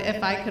aside,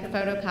 if I could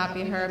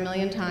photocopy her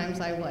 1,000,000 times,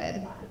 I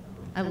would.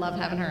 I love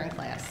having her in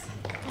class.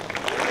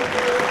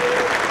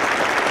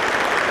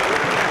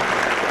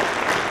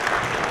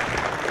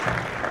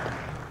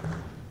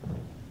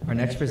 Our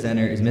next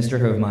presenter is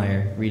Mr.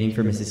 Hovmeyer, reading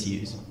for Mrs.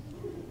 Hughes.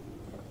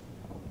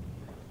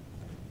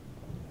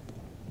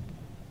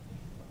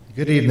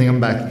 Good evening, I'm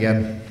back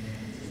again.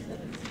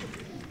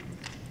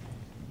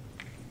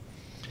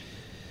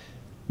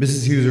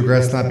 Mrs. Hughes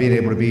regrets not being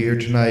able to be here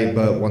tonight,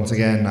 but once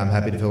again, I'm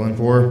happy to fill in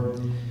for her.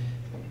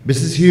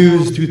 Mrs.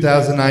 Hughes'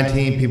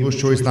 2019 People's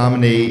Choice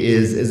nominee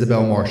is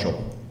Isabel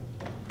Marshall.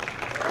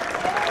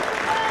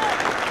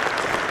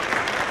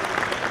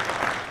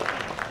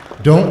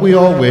 Don't we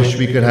all wish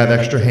we could have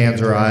extra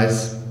hands or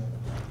eyes?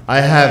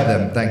 I have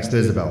them, thanks to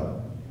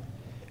Isabel.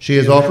 She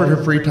has offered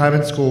her free time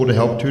in school to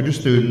help tutor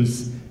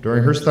students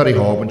during her study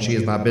hall when she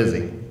is not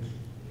busy.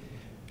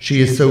 She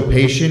is so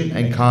patient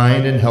and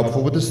kind and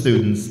helpful with the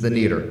students that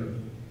need her.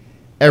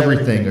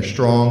 Everything a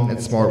strong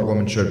and smart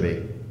woman should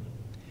be.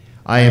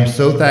 I am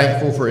so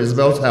thankful for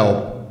Isabel's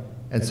help,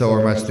 and so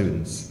are my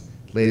students.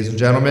 Ladies and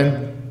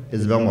gentlemen,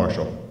 Isabel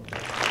Marshall.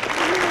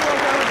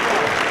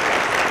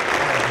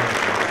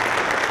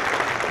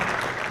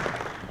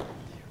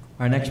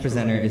 Our next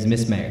presenter is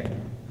Miss Mayer.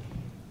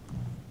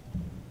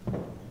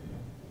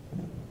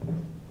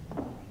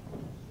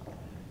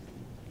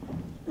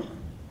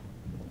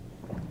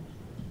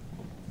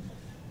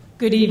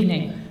 Good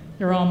evening.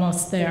 You're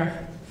almost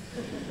there.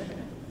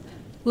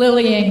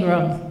 Lily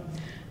Ingram.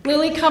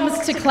 Lily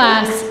comes to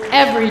class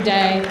every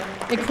day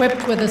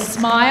equipped with a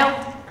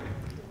smile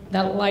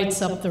that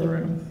lights up the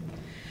room.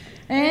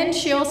 And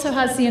she also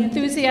has the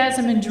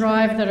enthusiasm and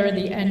drive that are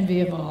the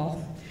envy of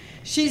all.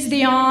 She's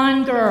the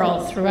on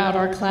girl throughout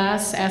our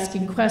class,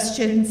 asking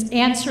questions,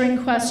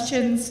 answering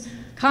questions,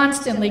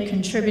 constantly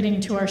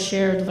contributing to our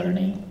shared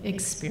learning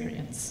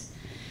experience.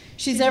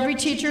 She's every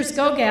teacher's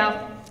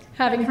go-gal.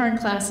 Having her in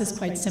class is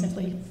quite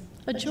simply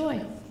a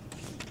joy.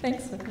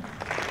 Thanks, Lily.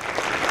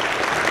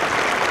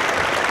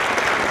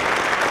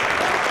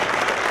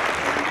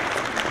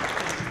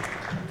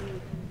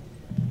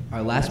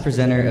 Our last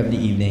presenter of the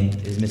evening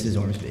is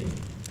Mrs. Ormsby.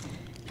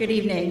 Good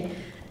evening.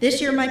 This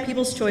year, my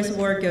People's Choice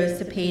Award goes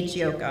to Paige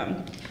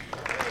Yoakum.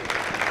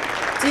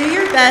 Do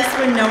your best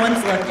when no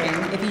one's looking.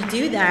 If you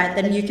do that,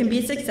 then you can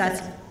be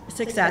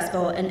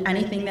successful in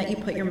anything that you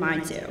put your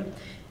mind to.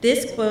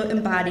 This quote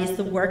embodies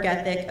the work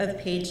ethic of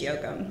Paige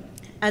Yoakum.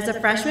 As a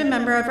freshman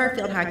member of our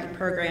field hockey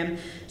program,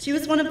 she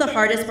was one of the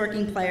hardest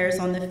working players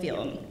on the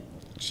field.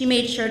 She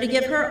made sure to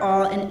give her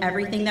all in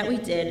everything that we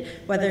did,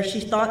 whether she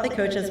thought the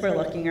coaches were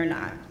looking or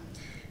not.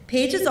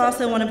 Paige is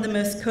also one of the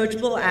most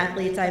coachable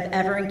athletes I've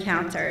ever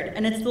encountered,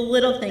 and it's the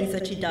little things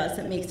that she does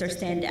that makes her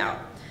stand out.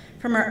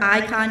 From her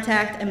eye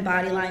contact and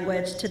body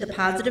language to the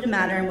positive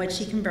manner in which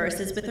she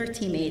converses with her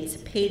teammates,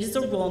 Paige is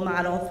a role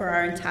model for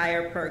our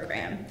entire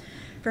program.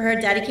 For her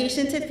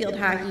dedication to field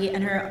hockey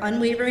and her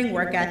unwavering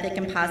work ethic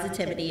and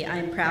positivity, I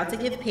am proud to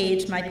give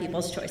Paige my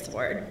People's Choice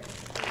Award.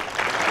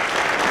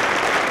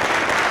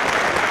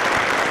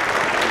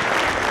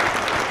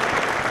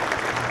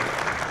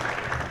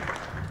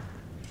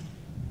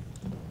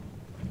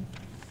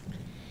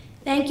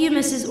 Thank you,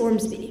 Mrs.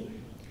 Ormsby.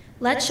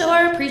 Let's show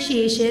our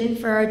appreciation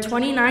for our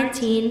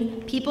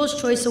 2019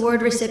 People's Choice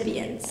Award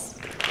recipients.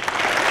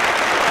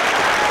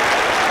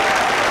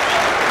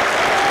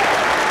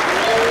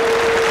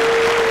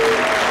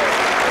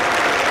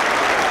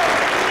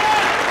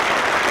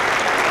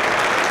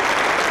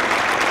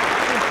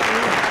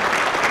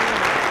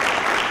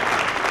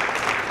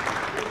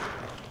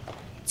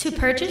 To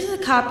purchase a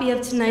copy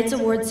of tonight's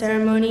award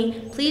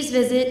ceremony, please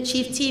visit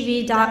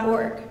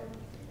chieftv.org.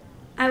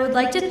 I would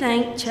like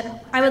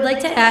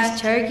to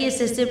ask Cherokee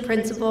Assistant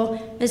Principal,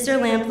 Mr.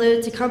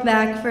 Lamplew, to come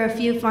back for a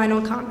few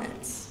final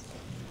comments.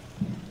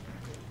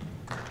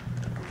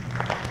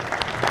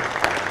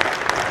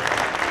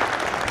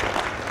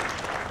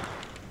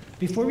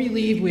 Before we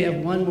leave, we have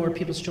one more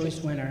People's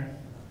Choice winner,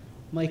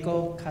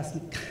 Michael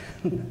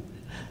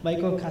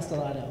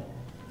Castellano.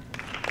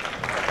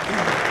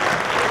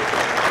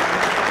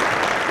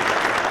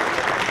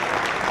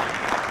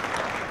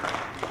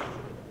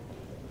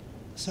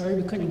 Sorry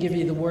we couldn't give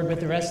you the award with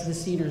the rest of the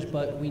seniors,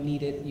 but we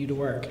needed you to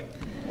work.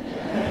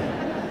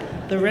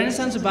 The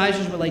Renaissance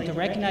Advisors would like to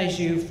recognize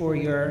you for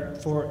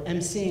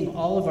emceeing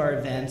all of our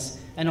events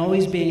and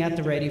always being at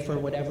the ready for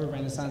whatever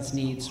Renaissance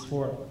needs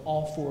for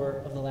all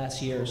 4 of the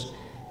last years.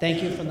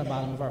 Thank you from the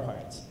bottom of our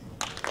hearts.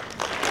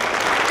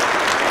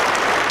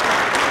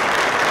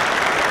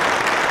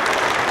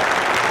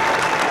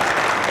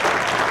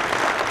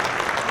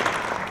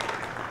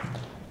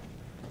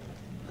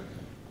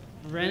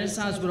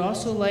 Renaissance would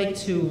also like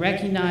to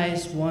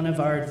recognize one of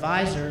our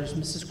advisors,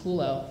 Mrs.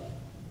 Kulo.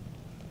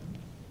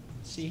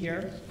 Is she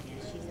here?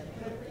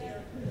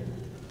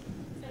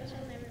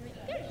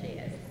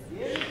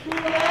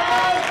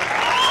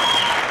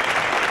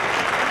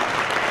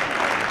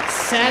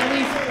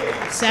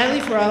 Sadly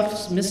for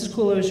us, Mrs.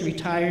 Kulo is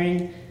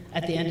retiring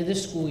at the end of the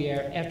school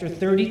year after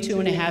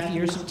 32.5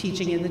 years of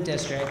teaching in the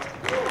district.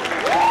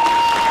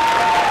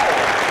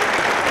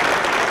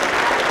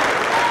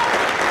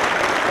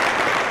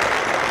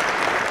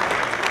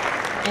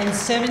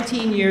 almost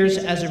 17 years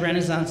as a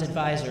Renaissance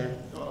advisor.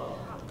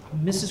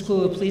 Mrs.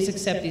 Kulu, please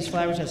accept these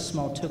flowers as a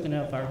small token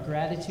of our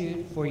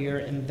gratitude for your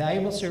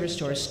invaluable service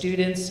to our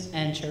students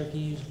and Cherokee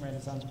Youth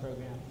Renaissance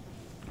program.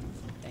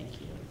 Thank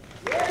you.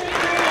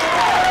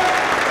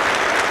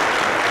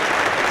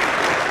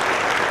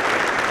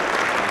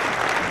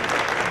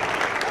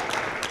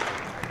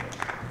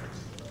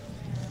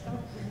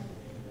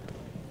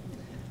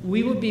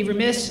 We would be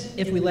remiss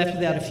if we left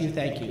without a few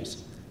thank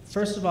yous.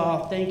 First of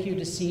all, thank you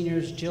to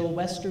seniors Jill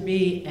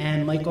Westerby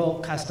and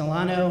Michael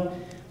Castellano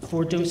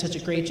for doing such a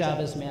great job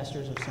as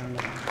Masters of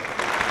Ceremony.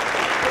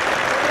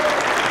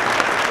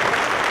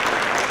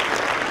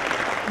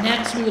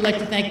 Next, we would like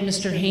to thank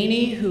Mr.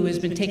 Haney, who has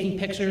been taking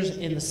pictures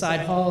in the side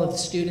hall of the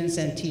students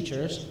and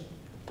teachers.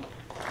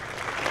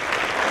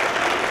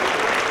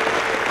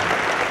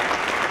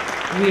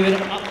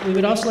 We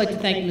would also like to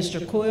thank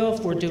Mr. Coyle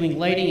for doing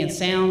lighting and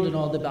sound and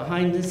all the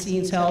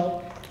behind-the-scenes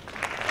help.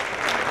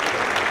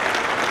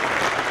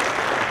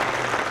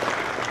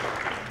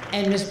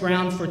 And Ms.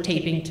 Brown for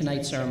taping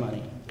tonight's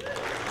ceremony.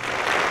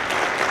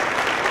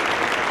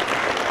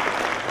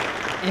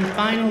 And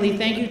finally,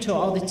 thank you to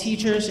all the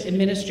teachers,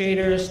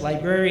 administrators,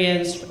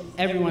 librarians,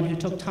 everyone who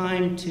took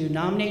time to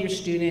nominate your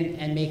student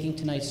and making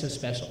tonight so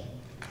special.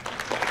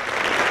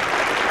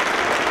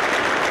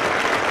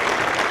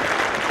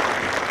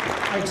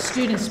 All right,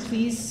 students,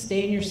 please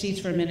stay in your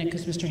seats for a minute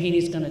because Mr.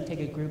 Haney's going to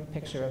take a group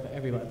picture of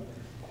everyone.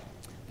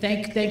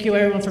 Thank you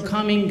everyone for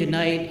coming. Good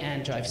night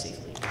and drive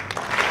safely.